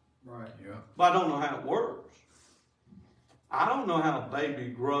spirit, Right. Yeah. but I don't know how it works. I don't know how a baby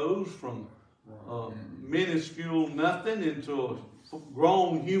grows from minuscule nothing into a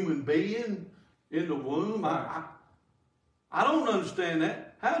grown human being in the womb. I don't understand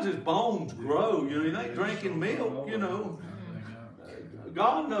that. How does his bones grow? You know, he ain't drinking milk, you know.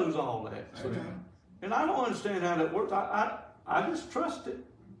 God knows all that. So, and I don't understand how that works. I just trust it.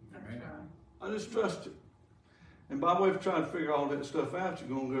 I just trust it. And by way of trying to figure all that stuff out, you're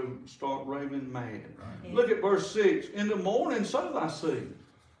going to go start raving mad. Right. Look at verse 6. In the morning sow thy seed.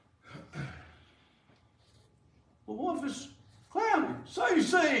 Well, what if it's cloudy? Sow your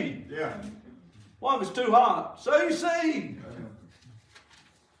seed. Yeah. What if it's too hot? Sow your seed.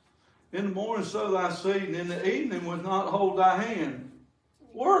 In the morning sow thy seed, and in the evening would not hold thy hand.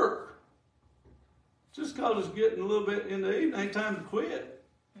 Work. Just because it's getting a little bit in the evening, ain't time to quit.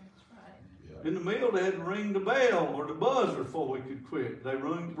 In the middle, they had to ring the bell or the buzzer before we could quit. They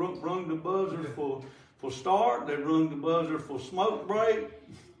rung the buzzer for start. They rung the buzzer for smoke break.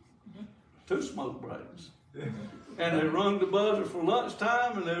 2 smoke breaks. And they rung the buzzer for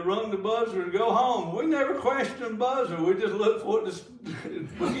lunchtime, and they rung the buzzer to go home. We never questioned buzzer. We just looked for it to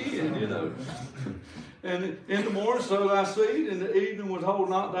begin, you know. And in the morning sow thy seed, in the evening withhold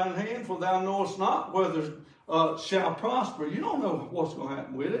not thine hand, for thou knowest not whether shall prosper. You don't know what's going to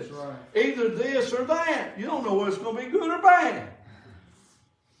happen with it. That's right. Either this or that. You don't know whether it's going to be good or bad.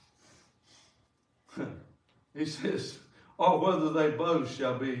 He says, or whether they both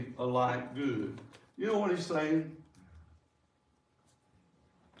shall be alike good. You know what he's saying?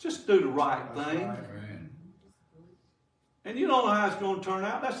 Just do the right thing. Right. And you don't know how it's going to turn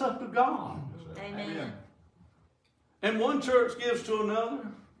out. That's up to God. Amen. And one church gives to another.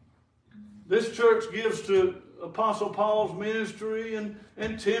 This church gives to Apostle Paul's ministry and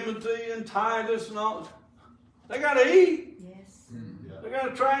Timothy and Titus and all. They got to eat. Yes. They got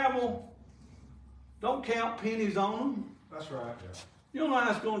to travel. Don't count pennies on them. That's right. You don't know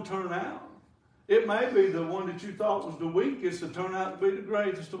how it's going to turn out. It may be the one that you thought was the weakest to turn out to be the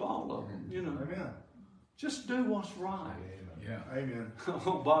greatest of all of them. You know. Amen. Just do what's right. Yeah. Amen.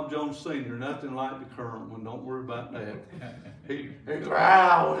 Bob Jones Sr., nothing like the current one. Don't worry about that. He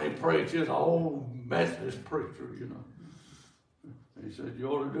growled when he preached. He's an old Methodist preacher, you know. He said, you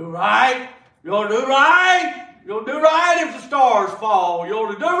ought to do right. You ought to do right. You ought to do right if the stars fall. You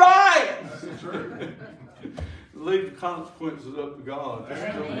ought to do right. That's true. Leave the consequences up to God.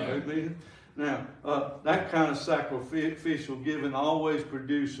 Amen. Now, that kind of sacrificial giving always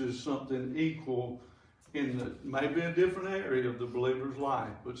produces something equal in maybe a different area of the believer's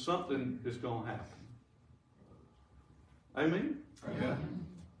life, but something is going to happen. Amen?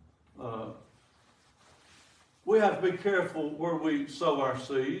 Yeah. We have to be careful where we sow our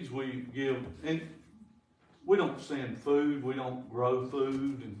seeds. We give, and we don't send food. We don't grow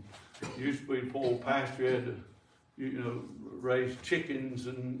food. And it used to be the poor pastor had to, raise chickens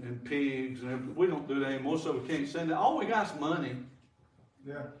and pigs, and everything. We don't do that anymore, so we can't send it. All we got is money.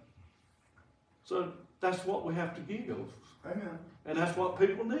 Yeah. So that's what we have to give. Amen. And that's what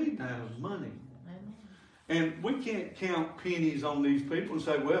people need now is money. And we can't count pennies on these people and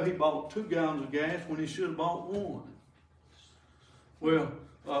say, well, he bought 2 gallons of gas when he should have bought 1.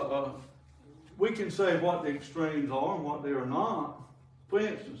 Well, we can say what the extremes are and what they are not. For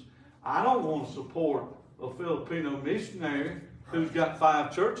instance, I don't want to support a Filipino missionary who's got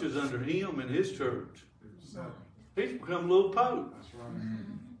 5 churches under him in his church. He's become a little pope. That's right.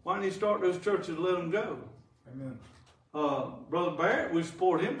 Why didn't he start those churches and let them go? Amen. Brother Barrett, we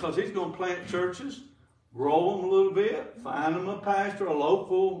support him because he's going to plant churches, grow them a little bit, find them a pastor, a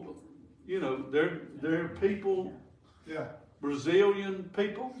local, they're people, Yeah. Brazilian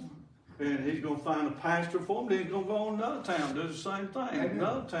people, and he's going to find a pastor for him. Then he's going to go on another town, do the same thing. Amen.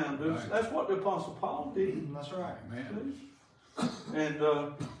 Another town, do Right. that's what the Apostle Paul did. That's right. Man. And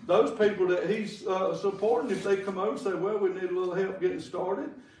those people that he's supporting, if they come over and say, well, we need a little help getting started,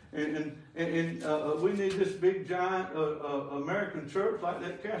 and we need this big, giant American church like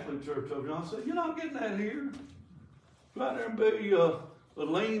that Catholic church over there. I said, you're not getting that here. Go out there and be a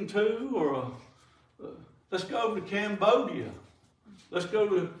lean-to, or let's go over to Cambodia. Let's go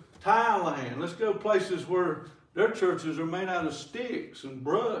to Thailand. Let's go places where their churches are made out of sticks and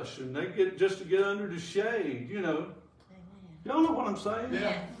brush, and they get just to get under the shade, you know. Y'all know what I'm saying?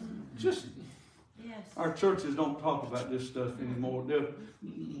 Yeah. Just, Yes. our churches don't talk about this stuff anymore.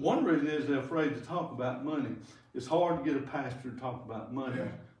 One reason is they're afraid to talk about money. It's hard to get a pastor to talk about money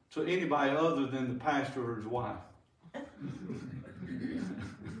to anybody other than the pastor or his wife.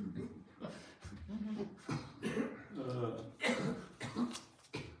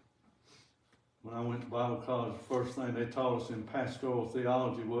 When I went to Bible college, the first thing they taught us in pastoral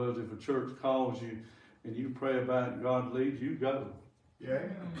theology was, if a church calls you and you pray about it and God leads you, go. Yeah.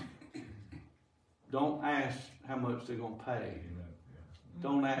 Don't ask how much they're going to pay.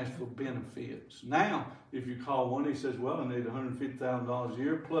 Don't ask for benefits. Now, if you call one, he says, well, I need $150,000 a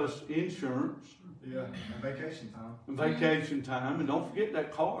year plus insurance. Yeah, and vacation time. And vacation time. And don't forget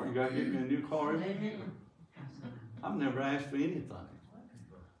that car. You got to get me a new car every year. I've never asked for anything.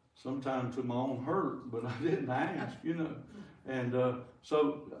 Sometimes to my own hurt, but I didn't ask, you know. And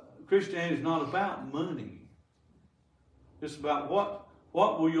so Christianity is not about money. It's about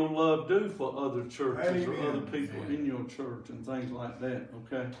what will your love do for other churches or other people in your church and things like that,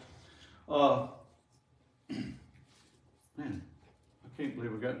 okay? Man, I can't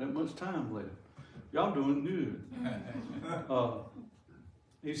believe we got that much time left. Y'all doing good.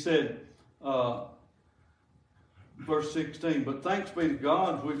 He said, verse 16, but thanks be to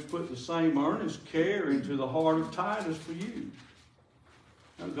God which put the same earnest care into the heart of Titus for you.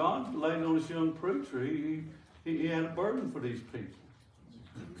 Now God laid on this young preacher. He had a burden for these people.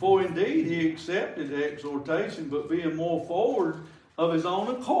 For indeed he accepted the exhortation, but being more forward of his own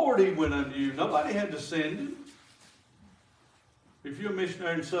accord he went unto you. Nobody had to send him. If you're a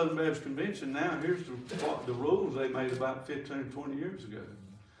missionary in Southern Baptist Convention now, here's the rules they made about 15 or 20 years ago.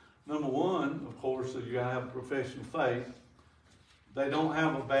 Number one, of course, is you got to have a profession of faith. They don't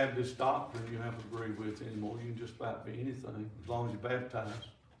have a Baptist doctrine you have to agree with anymore. You can just about be anything as long as you're baptized.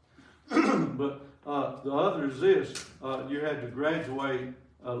 But the other is this. You had to graduate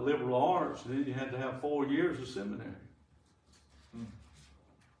liberal arts, and then you had to have 4 years of seminary.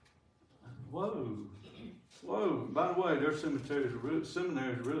 Whoa. Whoa. By the way, their seminaries are really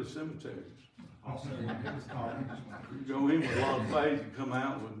cemeteries. Also, it was called. You go in with a lot of faith and come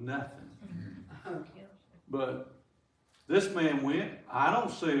out with nothing. But this man went. I don't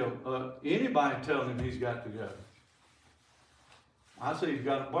see anybody telling him he's got to go. I see he's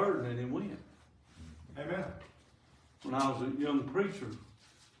got a burden and he went. Amen. When I was a young preacher,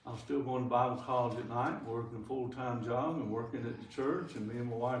 I was still going to Bible college at night, working a full-time job and working at the church, and me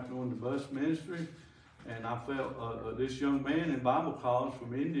and my wife doing the bus ministry. And I felt this young man in Bible college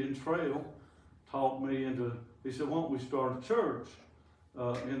from Indian Trail talked me into, he said, why don't we start a church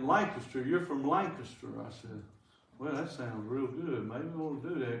in Lancaster? You're from Lancaster. I said, well, that sounds real good. Maybe we want to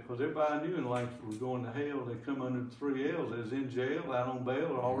do that, because everybody I knew in Lancaster was going to hell. They come under the 3 L's. They was in jail, out on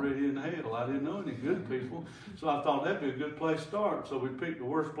bail, or already in hell. I didn't know any good people. So I thought that'd be a good place to start. So we picked the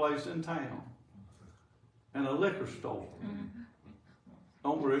worst place in town, and a liquor store.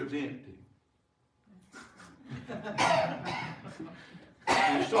 Don't worry, it's empty.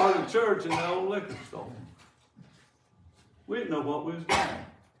 We started a church in the old liquor store. We didn't know what we was doing.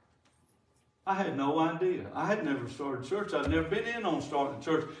 I had no idea. I had never started a church. I'd never been in on starting a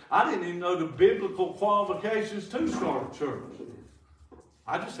church. I didn't even know the biblical qualifications to start a church.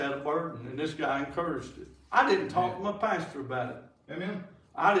 I just had a burden, and this guy encouraged it. I didn't talk to my pastor about it. Amen.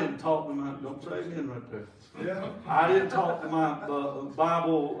 I didn't talk to my, don't say amen right there. Yeah. I didn't talk to my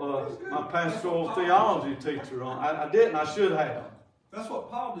Bible, my pastoral theology teacher on. I didn't. I should have. That's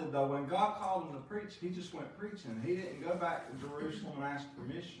what Paul did, though. When God called him to preach, he just went preaching. He didn't go back to Jerusalem and ask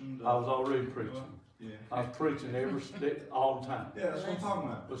permission. I was already preaching. Yeah. I was preaching all the time. Yeah, that's what I'm talking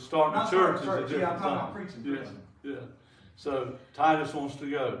about. But starting a church is a different I'm talking thing. about preaching. Yeah. So Titus wants to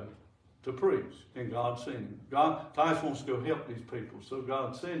go to preach, and God sent him. Titus wants to go help these people, so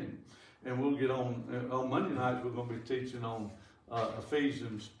God sent him. And we'll get on Monday nights. We're going to be teaching on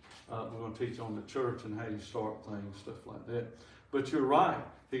Ephesians. We're going to teach on the church and how you start things, stuff like that. But you're right.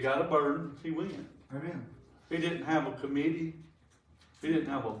 He got a burden. He went. Amen. He didn't have a committee. He didn't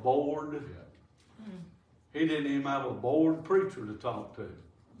have a board. He didn't even have a board preacher to talk to.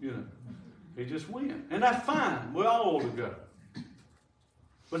 you know. He just went. And that's fine. We all ought to go.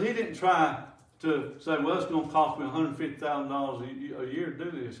 But he didn't try to say, well, it's going to cost me $150,000 a year to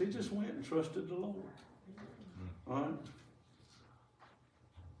do this. He just went and trusted the Lord. All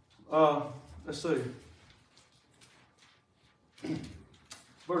right? Let's see.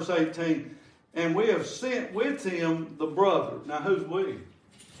 Verse 18. And we have sent with him the brother. Now, who's we?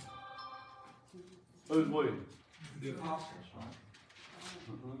 Who's we? The apostles, right?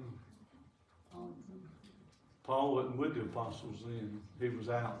 Paul wasn't with the apostles then. He was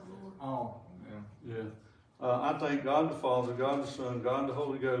out. Oh, yeah. Yeah. I thank God the Father, God the Son, God the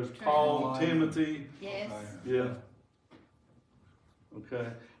Holy Ghost, Paul, Timothy. Yes. Yeah. Okay.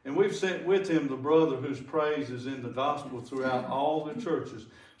 And we've sent with him the brother whose praise is in the gospel throughout all the churches.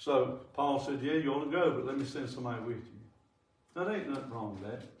 So Paul said, yeah, you ought to go, but let me send somebody with you. Now, there ain't nothing wrong with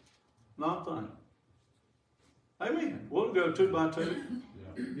that. Not a thing. Amen. We'll go 2 by 2.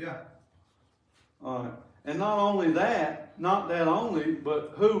 Yeah. All right. And not only that, not that only,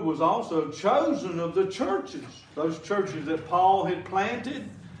 but who was also chosen of the churches, those churches that Paul had planted,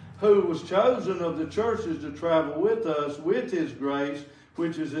 who was chosen of the churches to travel with us with his grace,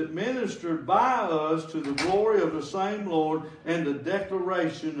 which is administered by us to the glory of the same Lord and the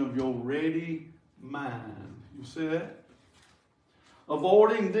declaration of your ready mind. You see that?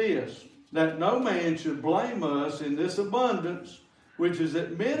 Avoiding this, that no man should blame us in this abundance, which is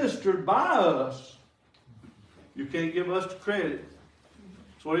administered by us. You can't give us the credit.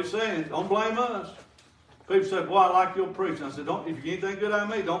 That's what he's saying. Don't blame us. People say, boy, I like your preaching. I said, don't, if you get anything good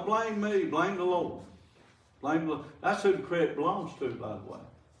out of me, don't blame me. Blame the Lord. Blame the Lord. That's who the credit belongs to, by the way.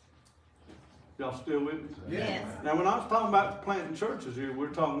 Y'all still with me? Yes. Now, we're not talking about planting churches here. We're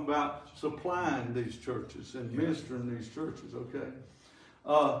talking about supplying these churches and ministering these churches,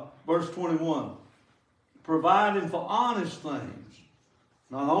 okay? Verse 21. Providing for honest things.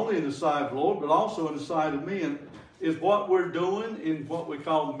 Not only in the sight of the Lord, but also in the sight of men, is what we're doing in what we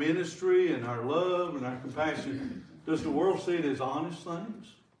call ministry and our love and our compassion. Does the world see it as honest things?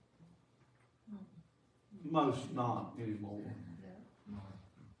 Most not anymore.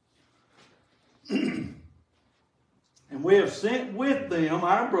 And we have sent with them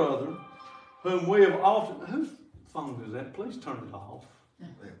our brother, whom we have often... Whose phone is that? Please turn it off.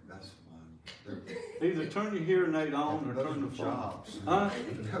 That's mine. Either turn your hearing aid on or turn the phone off. Huh?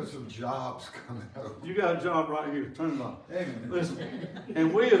 There's some jobs coming up. You got a job right here. Turn it off. Amen. Listen.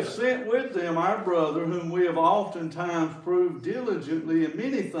 And we have sent with them our brother, whom we have oftentimes proved diligently in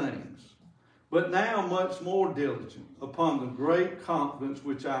many things, but now much more diligent upon the great confidence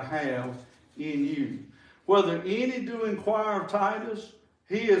which I have in you. Whether any do inquire of Titus,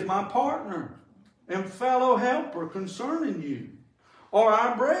 he is my partner and fellow helper concerning you, or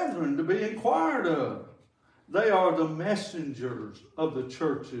our brethren to be inquired of. They are the messengers of the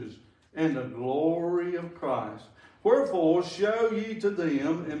churches and the glory of Christ. Wherefore show ye to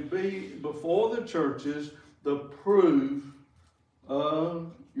them and be before the churches the proof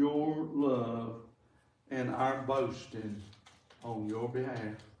of your love and our boasting on your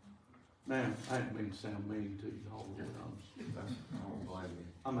behalf. Now, I didn't mean to sound mean to you all.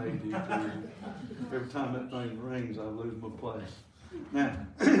 I'm ADD. Every time that thing rings, I lose my place. Now,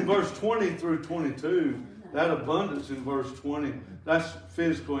 verse 20 through 22, that abundance in verse 20, that's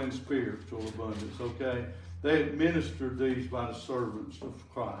physical and spiritual abundance, okay? They administered these by the servants of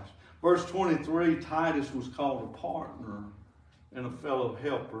Christ. Verse 23, Titus was called a partner and a fellow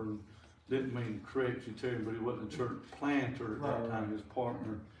helper. Didn't mean to correct you, Terry, but he wasn't a church planter at that time. He was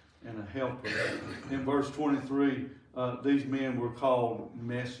partner and a helper. In verse 23, these men were called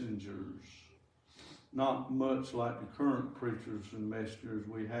messengers. Not much like the current preachers and messengers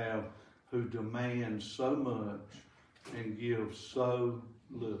we have who demand so much and give so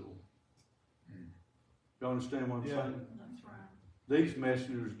little. You understand what I'm saying? That's right. These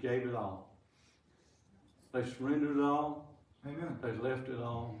messengers gave it all. They surrendered it all. Amen. They left it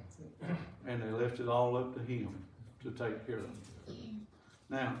all. And they left it all up to him to take care of it.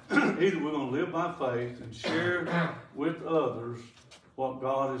 Now, either we're going to live by faith and share with others what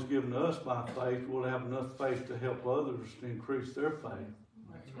God has given us by faith, we'll have enough faith to help others to increase their faith.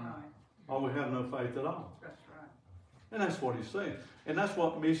 That's right. Or we have no faith at all. That's right. And that's what he's saying. And that's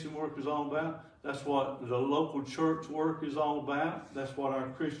what mission work is all about. That's what the local church work is all about. That's what our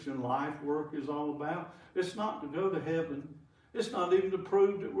Christian life work is all about. It's not to go to heaven. It's not even to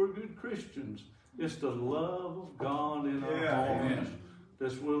prove that we're good Christians. It's the love of God in our hearts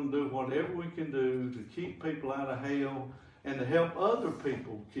that's willing to do whatever we can do to keep people out of hell and to help other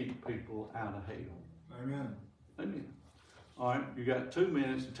people keep people out of hell. Amen. Amen. All right, you got 2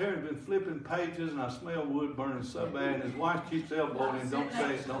 minutes. And Terry's been flipping pages, and I smell wood burning so bad. And his wife keeps elbowing him. Don't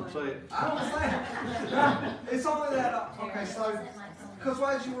say it. Don't say it. I don't say it. It's only that. Okay, so because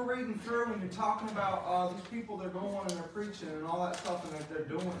as you were reading through and you're talking about these people, they're going and they're preaching and all that stuff, and they're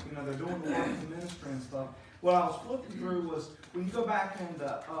doing, they're doing the work of the ministry and stuff. What I was flipping through was when you go back into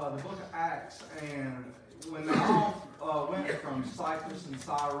the book of Acts, and when they all went from Cyprus and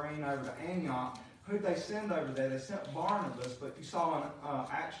Cyrene over to Antioch, who'd they send over there? They sent Barnabas, but you saw in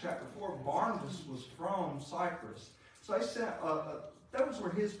Acts chapter 4, Barnabas was from Cyprus. So they sent, those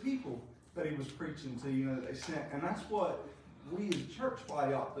were his people that he was preaching to, that they sent. And that's what we as a church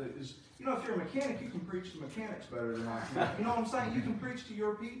body ought to do is, if you're a mechanic, you can preach to mechanics better than I can. You know what I'm saying? You can preach to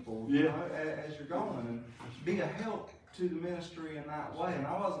your people, as you're going, and be a help to the ministry in that way. And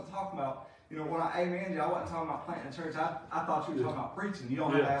I wasn't talking about, when I amened you, I wasn't talking about planting a church. I thought you were talking about preaching. You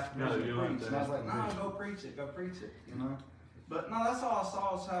don't have to ask permission to preach. And I was like, no, go preach it, But no, that's all I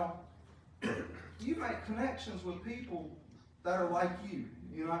saw is how you make connections with people that are like you,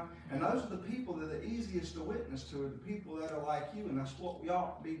 and those are the people that are the easiest to witness to, are the people that are like you, and that's what we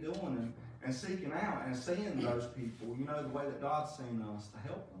ought to be doing and seeking out and seeing those people, the way that God's seen us to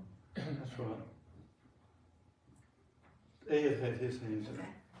help them. That's right. Ed had his hands up.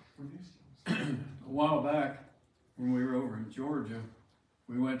 A while back, when we were over in Georgia,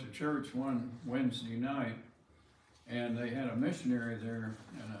 we went to church one Wednesday night, and they had a missionary there,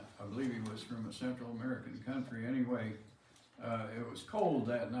 and I believe he was from a Central American country anyway. It was cold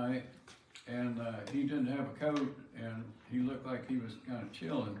that night, and he didn't have a coat, and he looked like he was kind of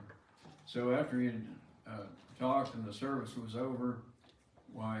chilling. So after he had talked and the service was over,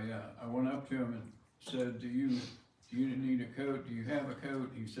 I went up to him and said, do you need a coat? Do you have a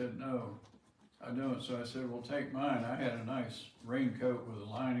coat? He said, no, I don't. So I said, well, take mine. I had a nice raincoat with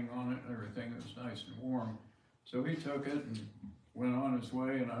a lining on it and everything. It was nice and warm. So he took it and went on his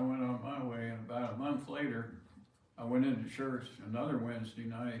way, and I went on my way. And about a month later, I went into church another Wednesday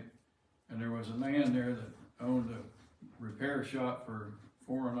night, and there was a man there that owned a repair shop for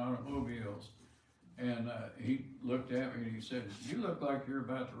foreign automobiles. And he looked at me and he said, you look like you're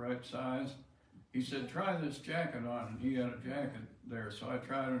about the right size. He said, try this jacket on, and he had a jacket there. So I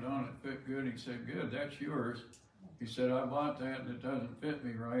tried it on, it fit good. He said, good, that's yours. He said, I bought that and it doesn't fit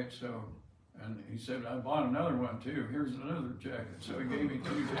me right, so. And he said, I bought another one too. Here's another jacket. So he gave me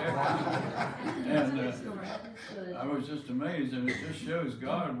 2 jackets. And I was just amazed, and it just shows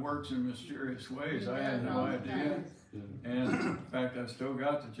God works in mysterious ways. I had no idea. And in fact, I still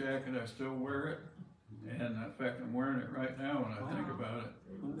got the jacket. I still wear it. And in fact, I'm wearing it right now when I think about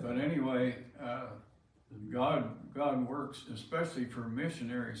it. But anyway, God works, especially for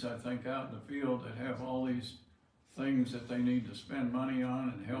missionaries, I think, out in the field that have all these things that they need to spend money on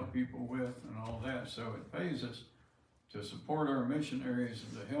and help people with and all that. So it pays us to support our missionaries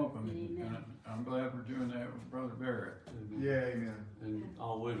and to help them. Amen. And I'm glad we're doing that with Brother Barrett. Yeah, amen. And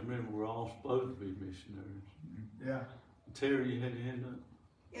always remember, we're all supposed to be missionaries. Yeah. Terry, you had your hand up?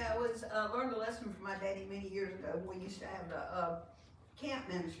 Yeah, I was learned a lesson from my daddy many years ago. We used to have the camp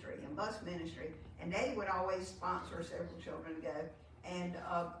ministry and bus ministry, and Daddy would always sponsor several children to go. And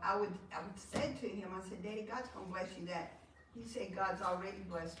I would say to him, I said, Daddy, God's gonna bless you that. He said, God's already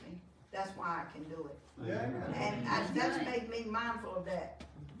blessed me. That's why I can do it. Yeah. And that's made me mindful of that.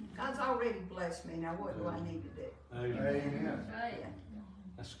 God's already blessed me. Now what do I need to do? Amen. Yeah.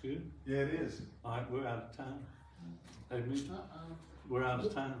 That's good. Yeah, it is. All right, we're out of time. Amen. We're out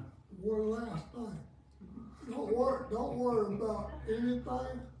of time. One last thing. Don't worry about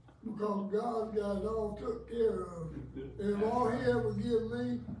anything, because God got it all took care of. And all he ever gave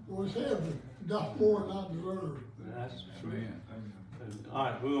me was heaven. That's more than I deserve. That's true. All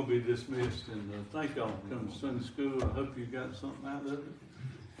right, we're going to be dismissed, and thank y'all for coming to Sunday school. I hope you got something out of it,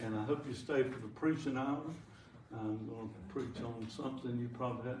 and I hope you stay for the preaching hour. I'm going to preach on something you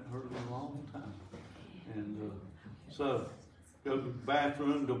probably hadn't heard in a long time. And so, go to the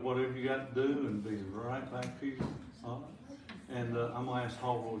bathroom, do whatever you got to do, and be right back here. All right? And I'm going to ask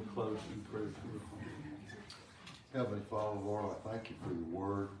Hallroy to close in prayer. Heavenly Father, Lord, I thank you for your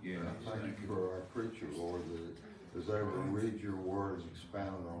word. Yeah, I thank you for our preacher, Lord, that is able to read your word and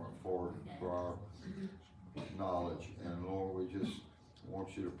expound on it for our knowledge. And Lord, we just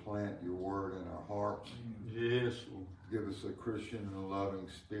want you to plant your word in our hearts. Yes, Lord. Give us a Christian and a loving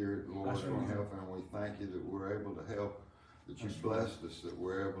spirit, Lord, and help. And we thank you that we're able to help, that you've blessed us, that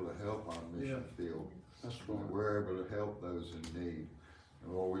we're able to help our mission field. That's right. We're able to help those in need.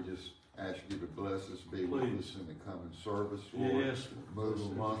 And Lord, we just ask you to bless us, be with us in the coming service, Lord. Yes. Move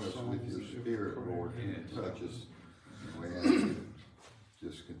among us with your spirit, Lord, and touch us. And we ask you to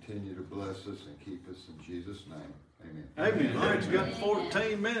just continue continue to bless us and keep us in Jesus' name. Amen. Amen. All right, you got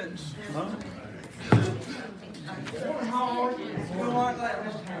 14 minutes. Huh?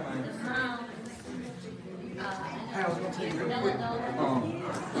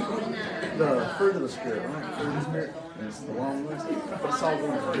 The fruit of the Spirit, right? Fruit of the Spirit. And it's the long list. But it's all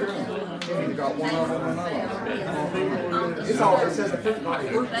one fruit. You got one of them and another. It's all, it says the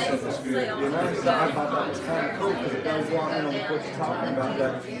fruits of the Spirit. You know, so I thought that was kind of cool because it goes along, you know, with what you're talking about.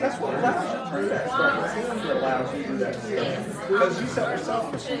 That's what allows you to turn that stuff. It's Him that allows you to do that stuff. Because you set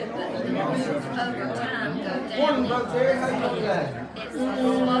yourself for something. Morning, Brother Terry. How you doing today?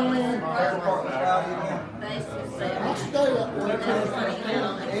 I'll stay up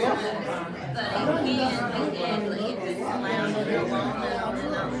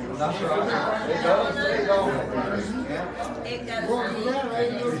That's right. It goes. It goes.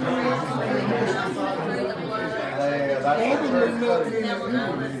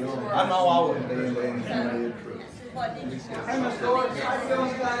 I know I wouldn't be into anything. Hey, Miss Doris, how you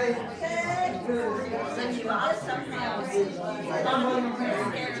doing today? But you also have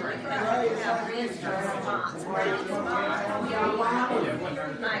like this,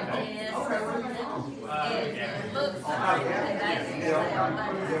 it looks like they on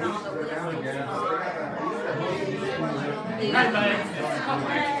the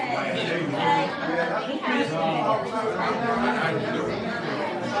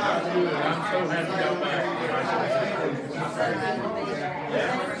I'm so happy to go back.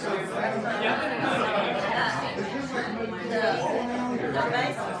 The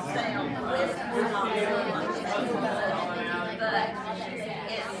basic sound, the listen is not so much, but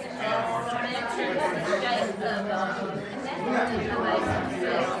it's symmetric, the shape of the basic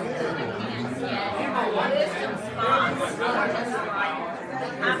sound. Yeah, wisdom spots are just like,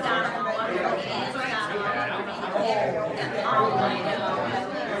 I've got them all over the inside, and all the way down.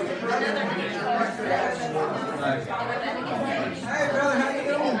 Hey, brother, how you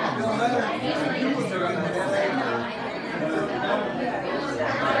doing? Feeling better?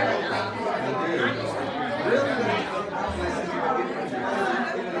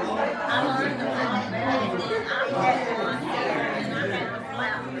 I learned the alphabet, and then I had one here, and I had the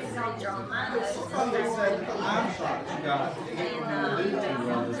flap procedure on my nose.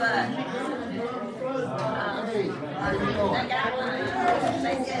 They got one.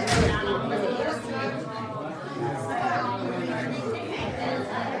 They said they got on the list.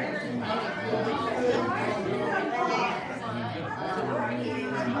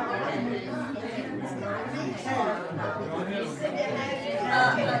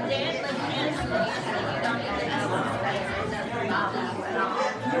 Deadly cancer, you don't even know about that at all.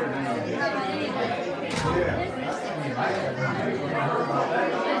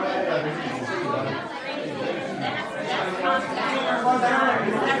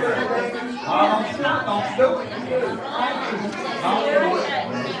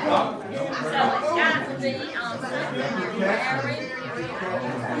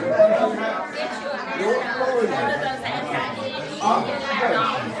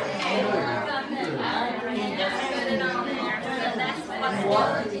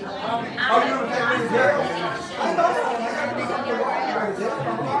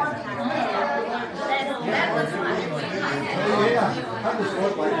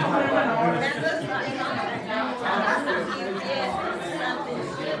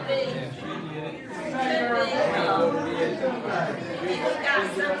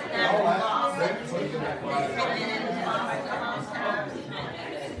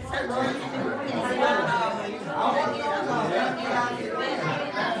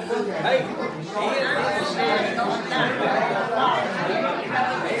 Hey,